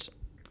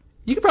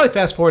you could probably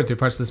fast forward through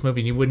parts of this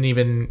movie and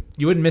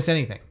you wouldn't miss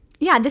anything.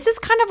 Yeah, this is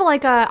kind of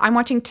like I'm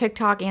watching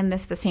TikTok and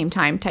this at the same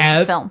time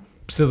type of film.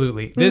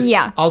 Absolutely. This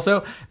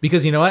also,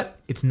 because you know what?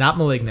 It's not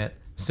Malignant.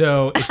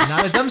 So it's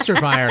not a dumpster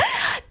fire.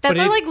 That's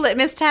our like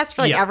litmus test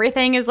for like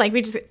everything is like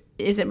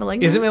is it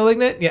Malignant? Is it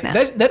Malignant? Yeah.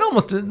 No. That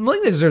almost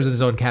Malignant deserves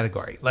its own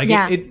category. Like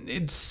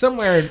it's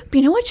somewhere. But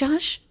you know what,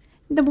 Josh?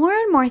 The more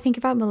and more I think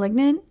about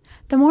Malignant,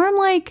 the more I'm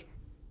like,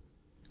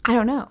 I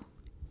don't know.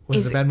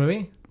 Was it a bad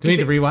movie? Do we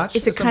need to rewatch?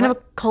 Is it kind of a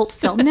cult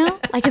film now?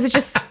 Like, is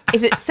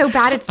it so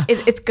bad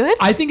it's good?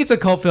 I think it's a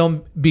cult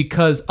film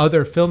because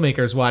other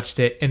filmmakers watched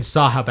it and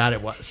saw how bad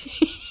it was.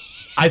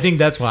 I think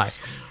that's why.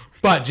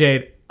 But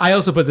Jade, I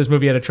also put this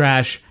movie out of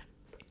trash.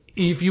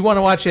 If you want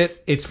to watch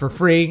it, it's for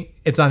free.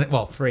 It's on,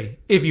 free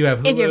if you have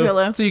Hulu. If you have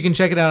Hulu. So you can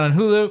check it out on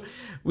Hulu.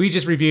 We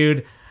just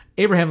reviewed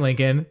Abraham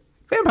Lincoln,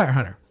 Vampire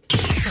Hunter.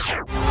 This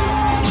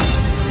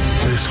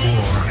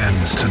war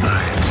ends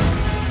tonight.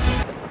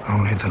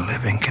 Only the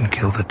living can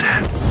kill the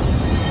dead.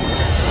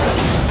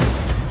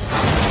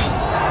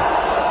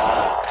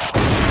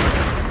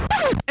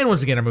 And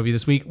once again, our movie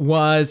this week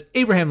was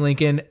Abraham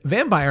Lincoln,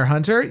 Vampire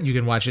Hunter. You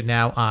can watch it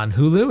now on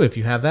Hulu if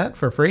you have that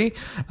for free.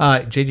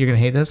 Jade, you're going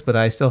to hate this, but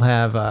I still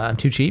have, I'm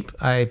too cheap.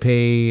 I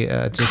pay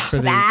just for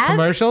the Ads?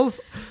 commercials.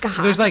 God.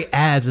 So there's like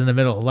ads in the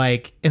middle.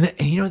 Like, and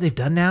you know what they've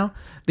done now?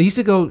 They used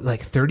to go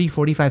like 30,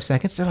 45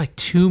 seconds. They're like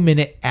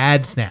 2-minute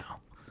ads now.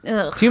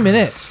 Ugh. 2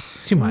 minutes.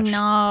 It's too much.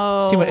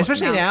 No. It's too much.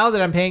 Especially now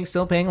that I'm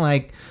still paying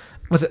like,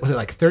 was it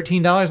like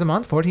 $13 a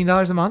month,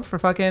 $14 a month for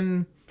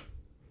fucking Hulu?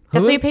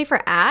 That's what you pay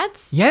for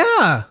ads? Yeah.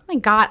 Oh my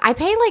God. I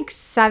pay like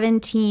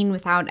 $17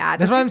 without ads.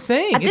 That's what I'm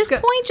saying. At this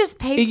point, just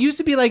pay. It used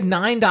to be like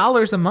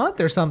 $9 a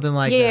month or something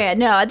like that. Yeah,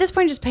 no. At this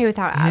point, just pay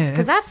without ads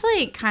because Yeah, that's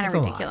like kind of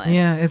ridiculous.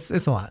 Yeah, it's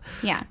a lot.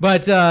 Yeah.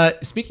 But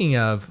speaking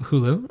of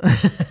Hulu,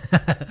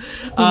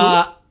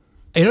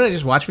 you know what I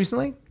just watched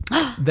recently?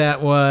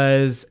 That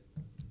was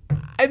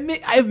I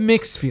have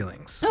mixed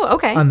feelings. Oh,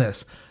 okay. On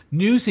this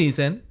new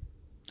season,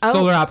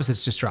 Solar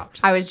Opposites just dropped.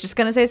 I was just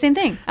gonna say the same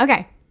thing.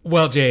 Okay.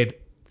 Well, Jade,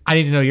 I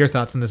need to know your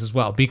thoughts on this as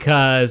well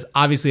because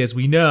obviously, as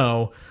we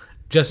know,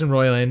 Justin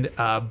Roiland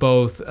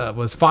both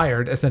was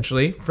fired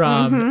essentially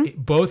from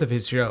Mm-hmm. both of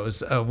his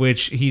shows,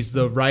 which he's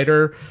the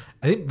writer,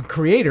 I think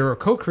creator or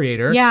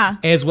co-creator, Yeah.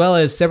 as well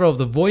as several of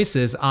the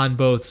voices on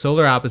both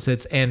Solar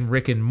Opposites and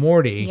Rick and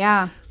Morty.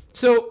 Yeah.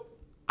 So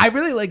I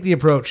really like the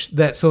approach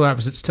that Solar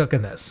Opposites took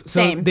in this. So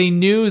Same. they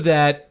knew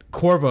that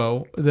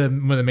Corvo,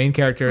 one of the main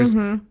characters,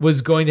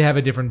 was going to have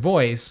a different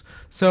voice.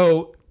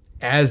 So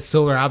as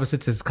Solar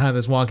Opposites is kind of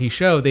this wonky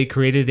show, they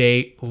created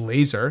a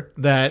laser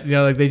that,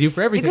 like they do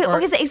for everything.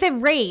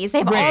 Except rays. They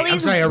have Ray, all I'm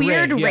these sorry, a ray,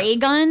 weird yes. ray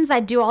guns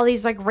that do all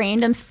these like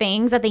random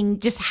things that they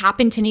just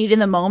happen to need in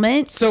the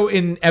moment. So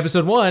in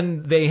episode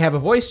 1, they have a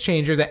voice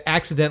changer that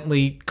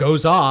accidentally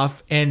goes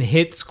off and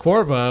hits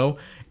Corvo,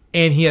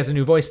 and he has a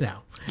new voice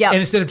now. Yep. And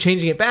instead of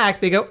changing it back,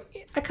 they go,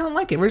 I kind of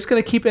like it. We're just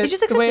going to keep it They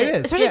just the way accept it it,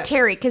 is. especially Yeah.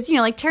 Terry, because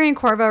like Terry and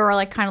Corvo are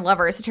like kind of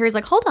lovers. So Terry's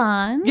like, hold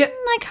on, Yeah.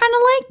 I kind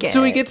of like it.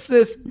 So he gets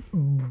this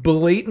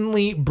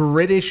blatantly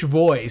British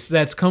voice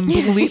that's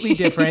completely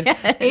different.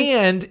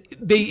 And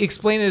they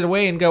explain it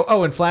away and go,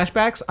 oh, in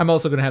flashbacks, I'm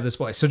also going to have this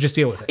voice. So just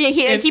deal with it.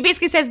 Yeah, And he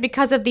basically says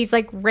because of these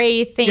like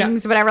ray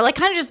things, whatever, like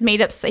kind of just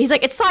made up. He's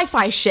like, it's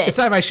sci-fi shit. it's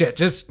not my shit.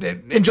 Just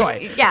enjoy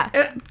it. Yeah.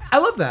 And I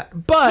love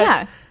that. But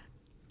Yeah.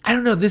 I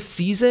don't know, this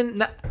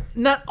season,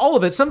 not all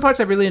of it. Some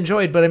parts I really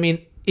enjoyed, but I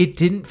mean, it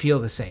didn't feel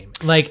the same.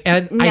 And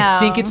I No.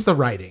 think it's the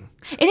writing.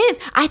 It is.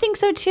 I think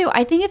so too.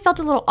 I think it felt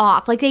a little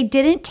off. Like they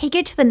didn't take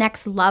it to the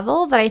next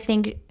level that I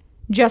think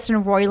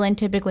Justin Roiland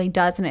typically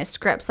does in his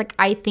scripts. Like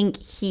I think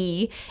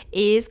he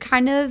is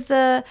kind of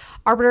the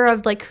arbiter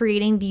of like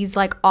creating these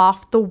like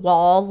off the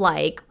wall,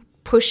 like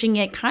pushing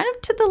it kind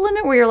of to the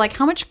limit where you're like,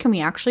 how much can we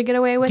actually get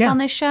away with Yeah. on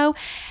this show?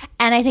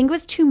 And I think it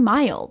was too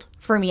mild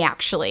for me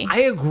actually. I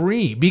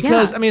agree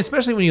because Yeah. I mean,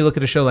 especially when you look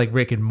at a show like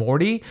Rick and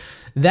Morty,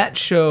 that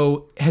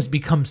show has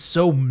become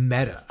so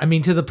meta. I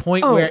mean, to the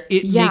point where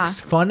it yeah. makes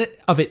fun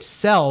of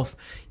itself,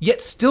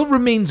 yet still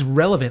remains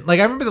relevant. Like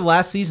I remember the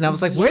last season, I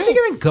was like, where are they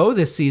going Yes. to go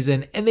this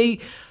season? And they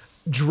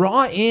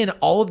draw in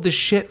all of the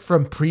shit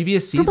from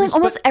previous From seasons, like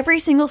almost every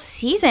single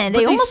season. but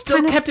They they almost still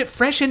kind of kept it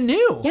fresh and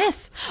new.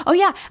 Yes. Oh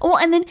yeah. Well,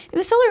 and then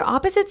with Solar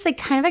Opposites, they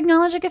kind of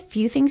acknowledge like a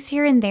few things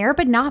here and there,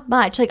 but not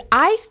much. Like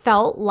I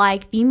felt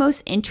like the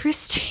most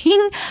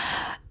interesting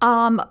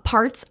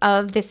parts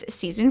of this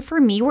season for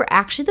me were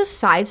actually the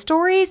side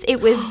stories. It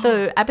was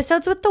the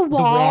episodes with the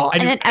wall, Wall. I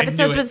and knew- then I knew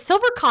episodes it. with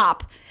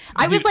Silvercop.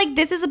 I was like,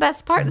 this is the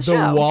best part of the The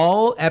show.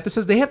 Wall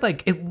episodes, they had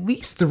like at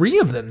least 3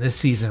 of them this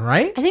season,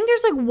 right? I think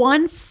there's like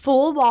one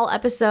full wall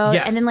episode,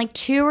 Yes. and then like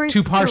two or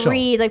Two partial.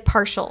 three like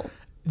partial.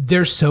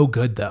 They're so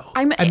good though.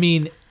 I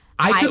mean,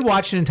 I could I-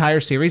 watch an entire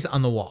series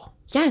on The Wall.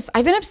 Yes,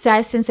 I've been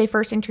obsessed since they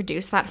first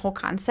introduced that whole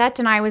concept,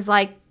 and I was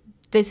like,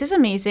 this is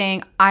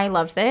amazing. I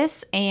love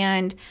this,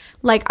 and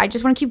like I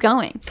just want to keep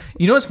going.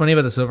 You know what's funny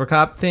about the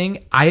Silvercop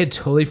thing? I had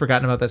totally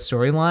forgotten about that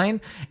storyline.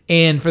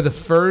 And for the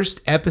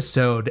first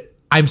episode,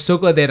 I'm so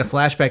glad they had a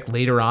flashback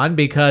later on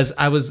because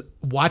I was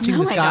watching Oh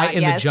this my guy God,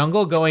 in the yes.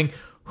 jungle going,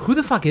 who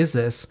the fuck is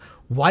this?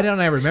 Why don't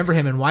I remember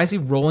him? And why is he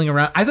rolling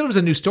around? I thought it was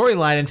a new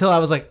storyline until I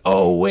was like,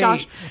 oh, wait,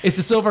 Josh. it's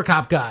the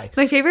Silvercop guy.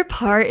 My favorite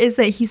part is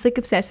that he's like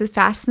obsessed with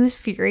Fast and the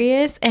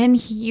Furious, and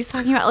he's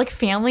talking about like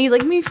family. He's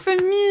like, mi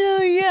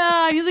familia.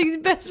 And he's like, his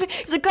best friend.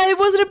 He's like, God, it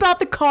wasn't about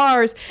the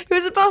cars. It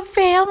was about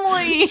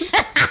family.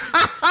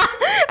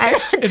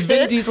 And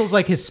Vin Diesel's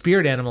like his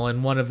spirit animal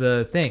in one of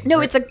the things. No,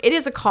 right? it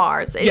is a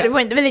car. It's Yeah.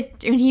 when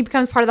he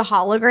becomes part of the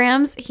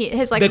holograms,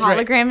 his like That's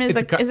right. hologram is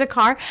It's a car. is a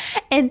car,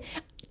 and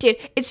dude,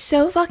 it's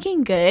so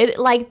fucking good.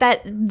 Like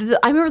that,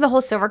 I remember the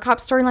whole Silvercop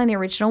storyline. The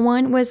original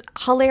one was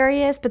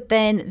hilarious, but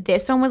then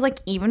this one was like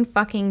even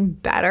fucking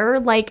better.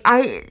 Like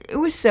it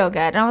was so good,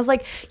 and I was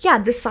like, yeah,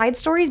 the side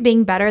stories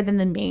being better than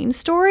the main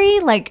story.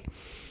 Like,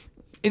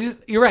 It is,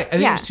 you're right. I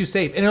think Yeah. it's too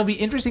safe. And it'll be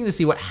interesting to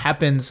see what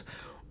happens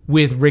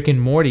with Rick and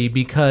Morty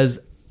because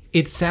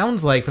it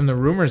sounds like from the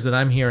rumors that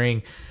I'm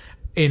hearing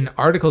in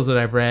articles that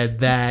I've read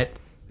that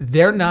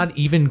they're not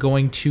even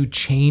going to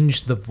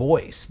change the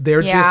voice.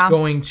 They're Yeah. just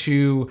going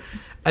to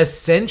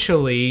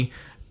essentially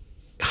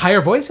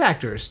hire voice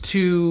actors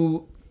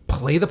to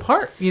play the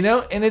part,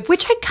 And it's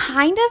which I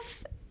kind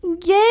of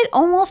get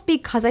almost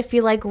because I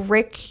feel like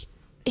Rick,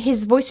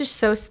 his voice is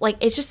so like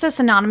it's just so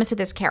synonymous with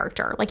his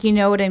character. Like, you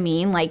know what I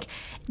mean? Like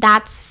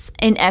that's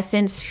in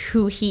essence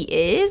who he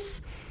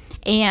is.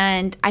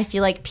 And I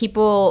feel like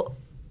people,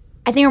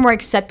 I think, are more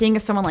accepting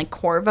of someone like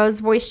Corvo's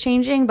voice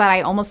changing, but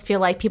I almost feel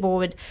like people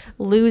would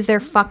lose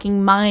their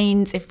fucking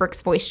minds if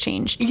Rick's voice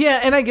changed. Yeah,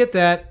 and I get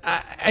that.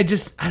 I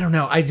don't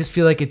know. I just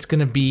feel like it's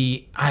gonna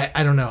be.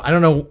 I don't know. I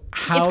don't know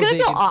how It's gonna they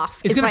feel can-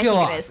 off, It's is gonna what I feel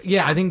think off. it is.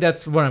 Yeah, I think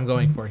that's what I'm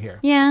going for here.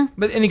 Yeah.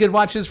 But any good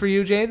watches for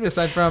you, Jade,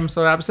 aside from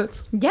Solar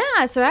Opposites?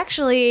 Yeah, so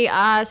actually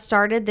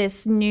started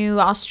this new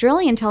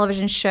Australian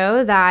television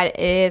show that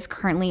is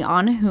currently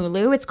on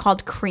Hulu. It's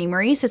called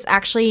Creamery. So it's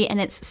actually in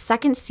its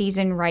second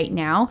season right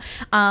now.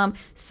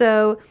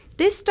 So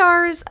this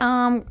stars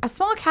a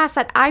small cast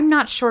that I'm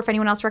not sure if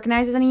anyone else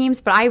recognizes any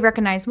names, but I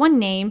recognize one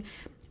name,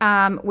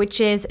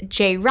 which is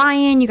Jay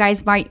Ryan. You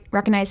guys might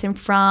recognize him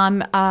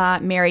from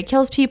Mary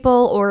Kills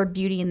People or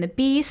Beauty and the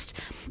Beast.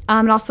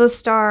 It also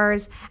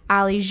stars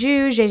Ali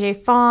Zhu,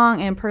 JJ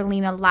Fong, and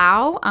Perlina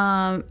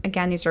Lau.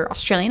 Again, these are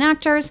Australian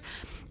actors.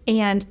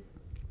 And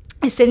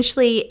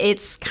essentially,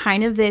 it's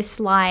kind of this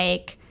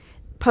like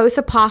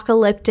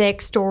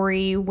post-apocalyptic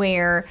story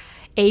where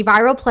a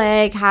viral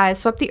plague has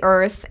swept the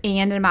earth,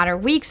 and in a matter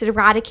of weeks, it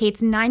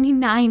eradicates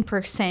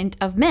 99%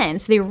 of men.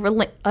 So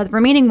the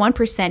remaining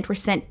 1% were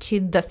sent to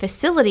the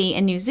facility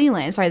in New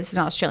Zealand. Sorry, this is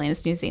not Australia,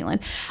 it's New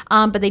Zealand.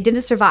 But they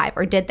didn't survive,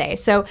 or did they?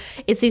 So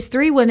it's these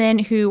 3 women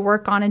who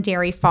work on a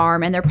dairy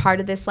farm, and they're part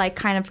of this like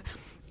kind of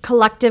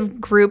collective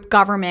group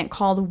government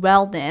called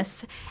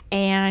Wellness,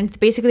 and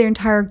basically their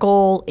entire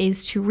goal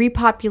is to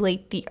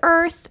repopulate the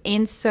earth.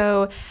 And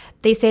so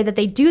they say that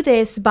they do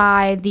this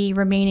by the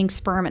remaining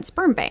sperm at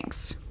sperm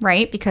banks,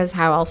 right? Because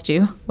how else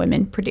do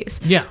women produce?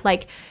 Yeah.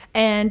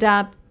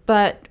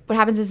 But what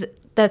happens is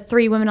the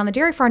 3 women on the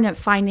dairy farm end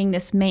up finding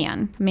this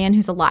man, a man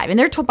who's alive. And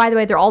they're told, by the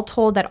way, they're all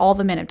told that all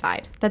the men have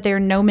died, that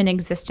no men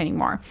exist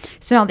anymore.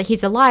 So now that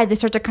he's alive, they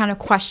start to kind of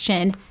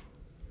question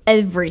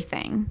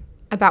everything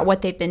about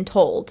what they've been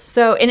told.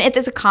 So, and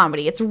it's a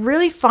comedy. It's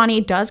really funny.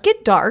 It does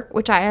get dark,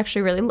 which I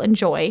actually really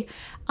enjoy.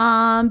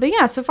 But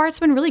yeah, so far it's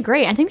been really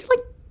great. I think they're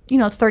like,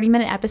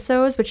 30-minute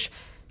episodes, which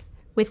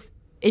with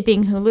it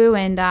being Hulu,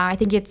 and I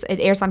think it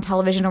airs on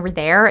television over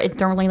there,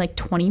 they're only like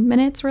 20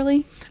 minutes,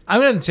 really. I'm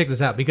going to check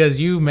this out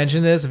because you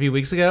mentioned this a few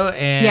weeks ago,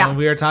 and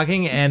we were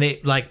talking, and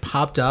it like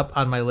popped up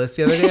on my list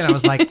the other day, and I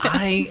was like,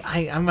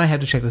 I might have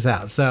to check this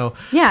out. So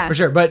yeah, for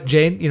sure. But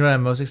Jade, you know what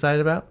I'm most excited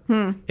about?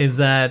 Is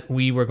that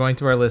we were going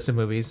through our list of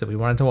movies that we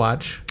wanted to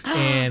watch,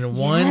 and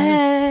one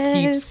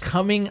keeps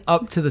coming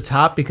up to the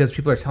top because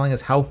people are telling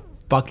us how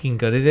fucking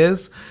good it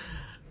is.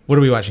 What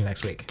are we watching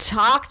next week?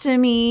 Talk to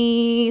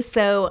me.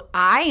 So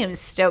I am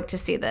stoked to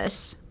see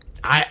this.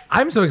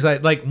 I'm so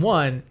excited. Like,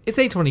 one, it's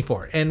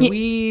A24, and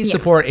we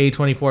support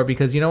A24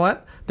 because you know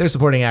what? They're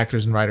supporting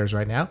actors and writers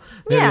right now.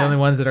 They're the only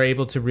ones that are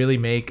able to really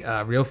make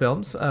real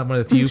films. One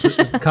of the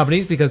few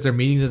companies because they're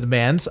meeting the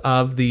demands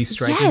of the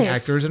striking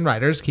actors and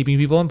writers, keeping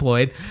people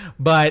employed.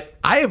 But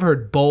I have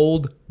heard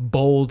bold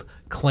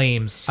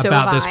claims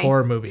about this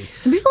horror movie.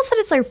 Some people said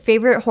it's their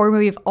favorite horror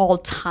movie of all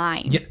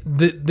time. Yeah,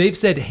 they've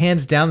said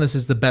hands down this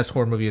is the best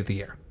horror movie of the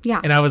year. Yeah,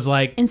 and I was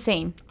like,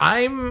 insane.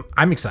 I'm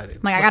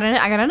excited. Like I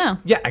gotta know.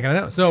 Yeah, I gotta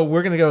know. So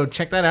we're gonna go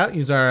check that out.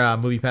 Use our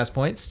Movie Pass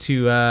points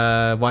to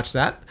watch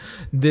that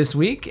this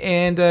week.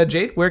 And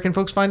Jade, where can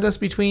folks find us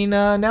between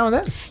now and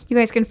then? You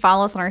guys can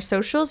follow us on our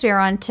socials. We are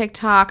on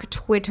TikTok,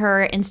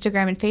 Twitter,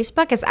 Instagram, and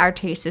Facebook as Our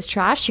Taste is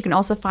Trash. You can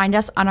also find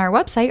us on our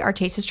website,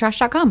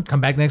 ourtasteIsTrash.com.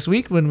 Come back next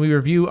week when we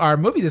review our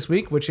movie this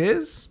week, which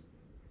is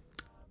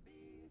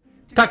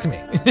Talk to Me.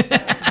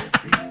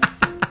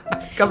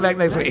 Come back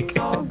next week.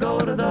 What's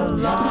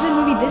the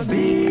movie this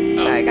week?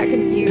 Sorry, I got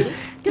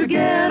confused. To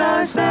get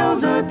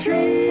ourselves a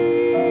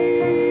treat.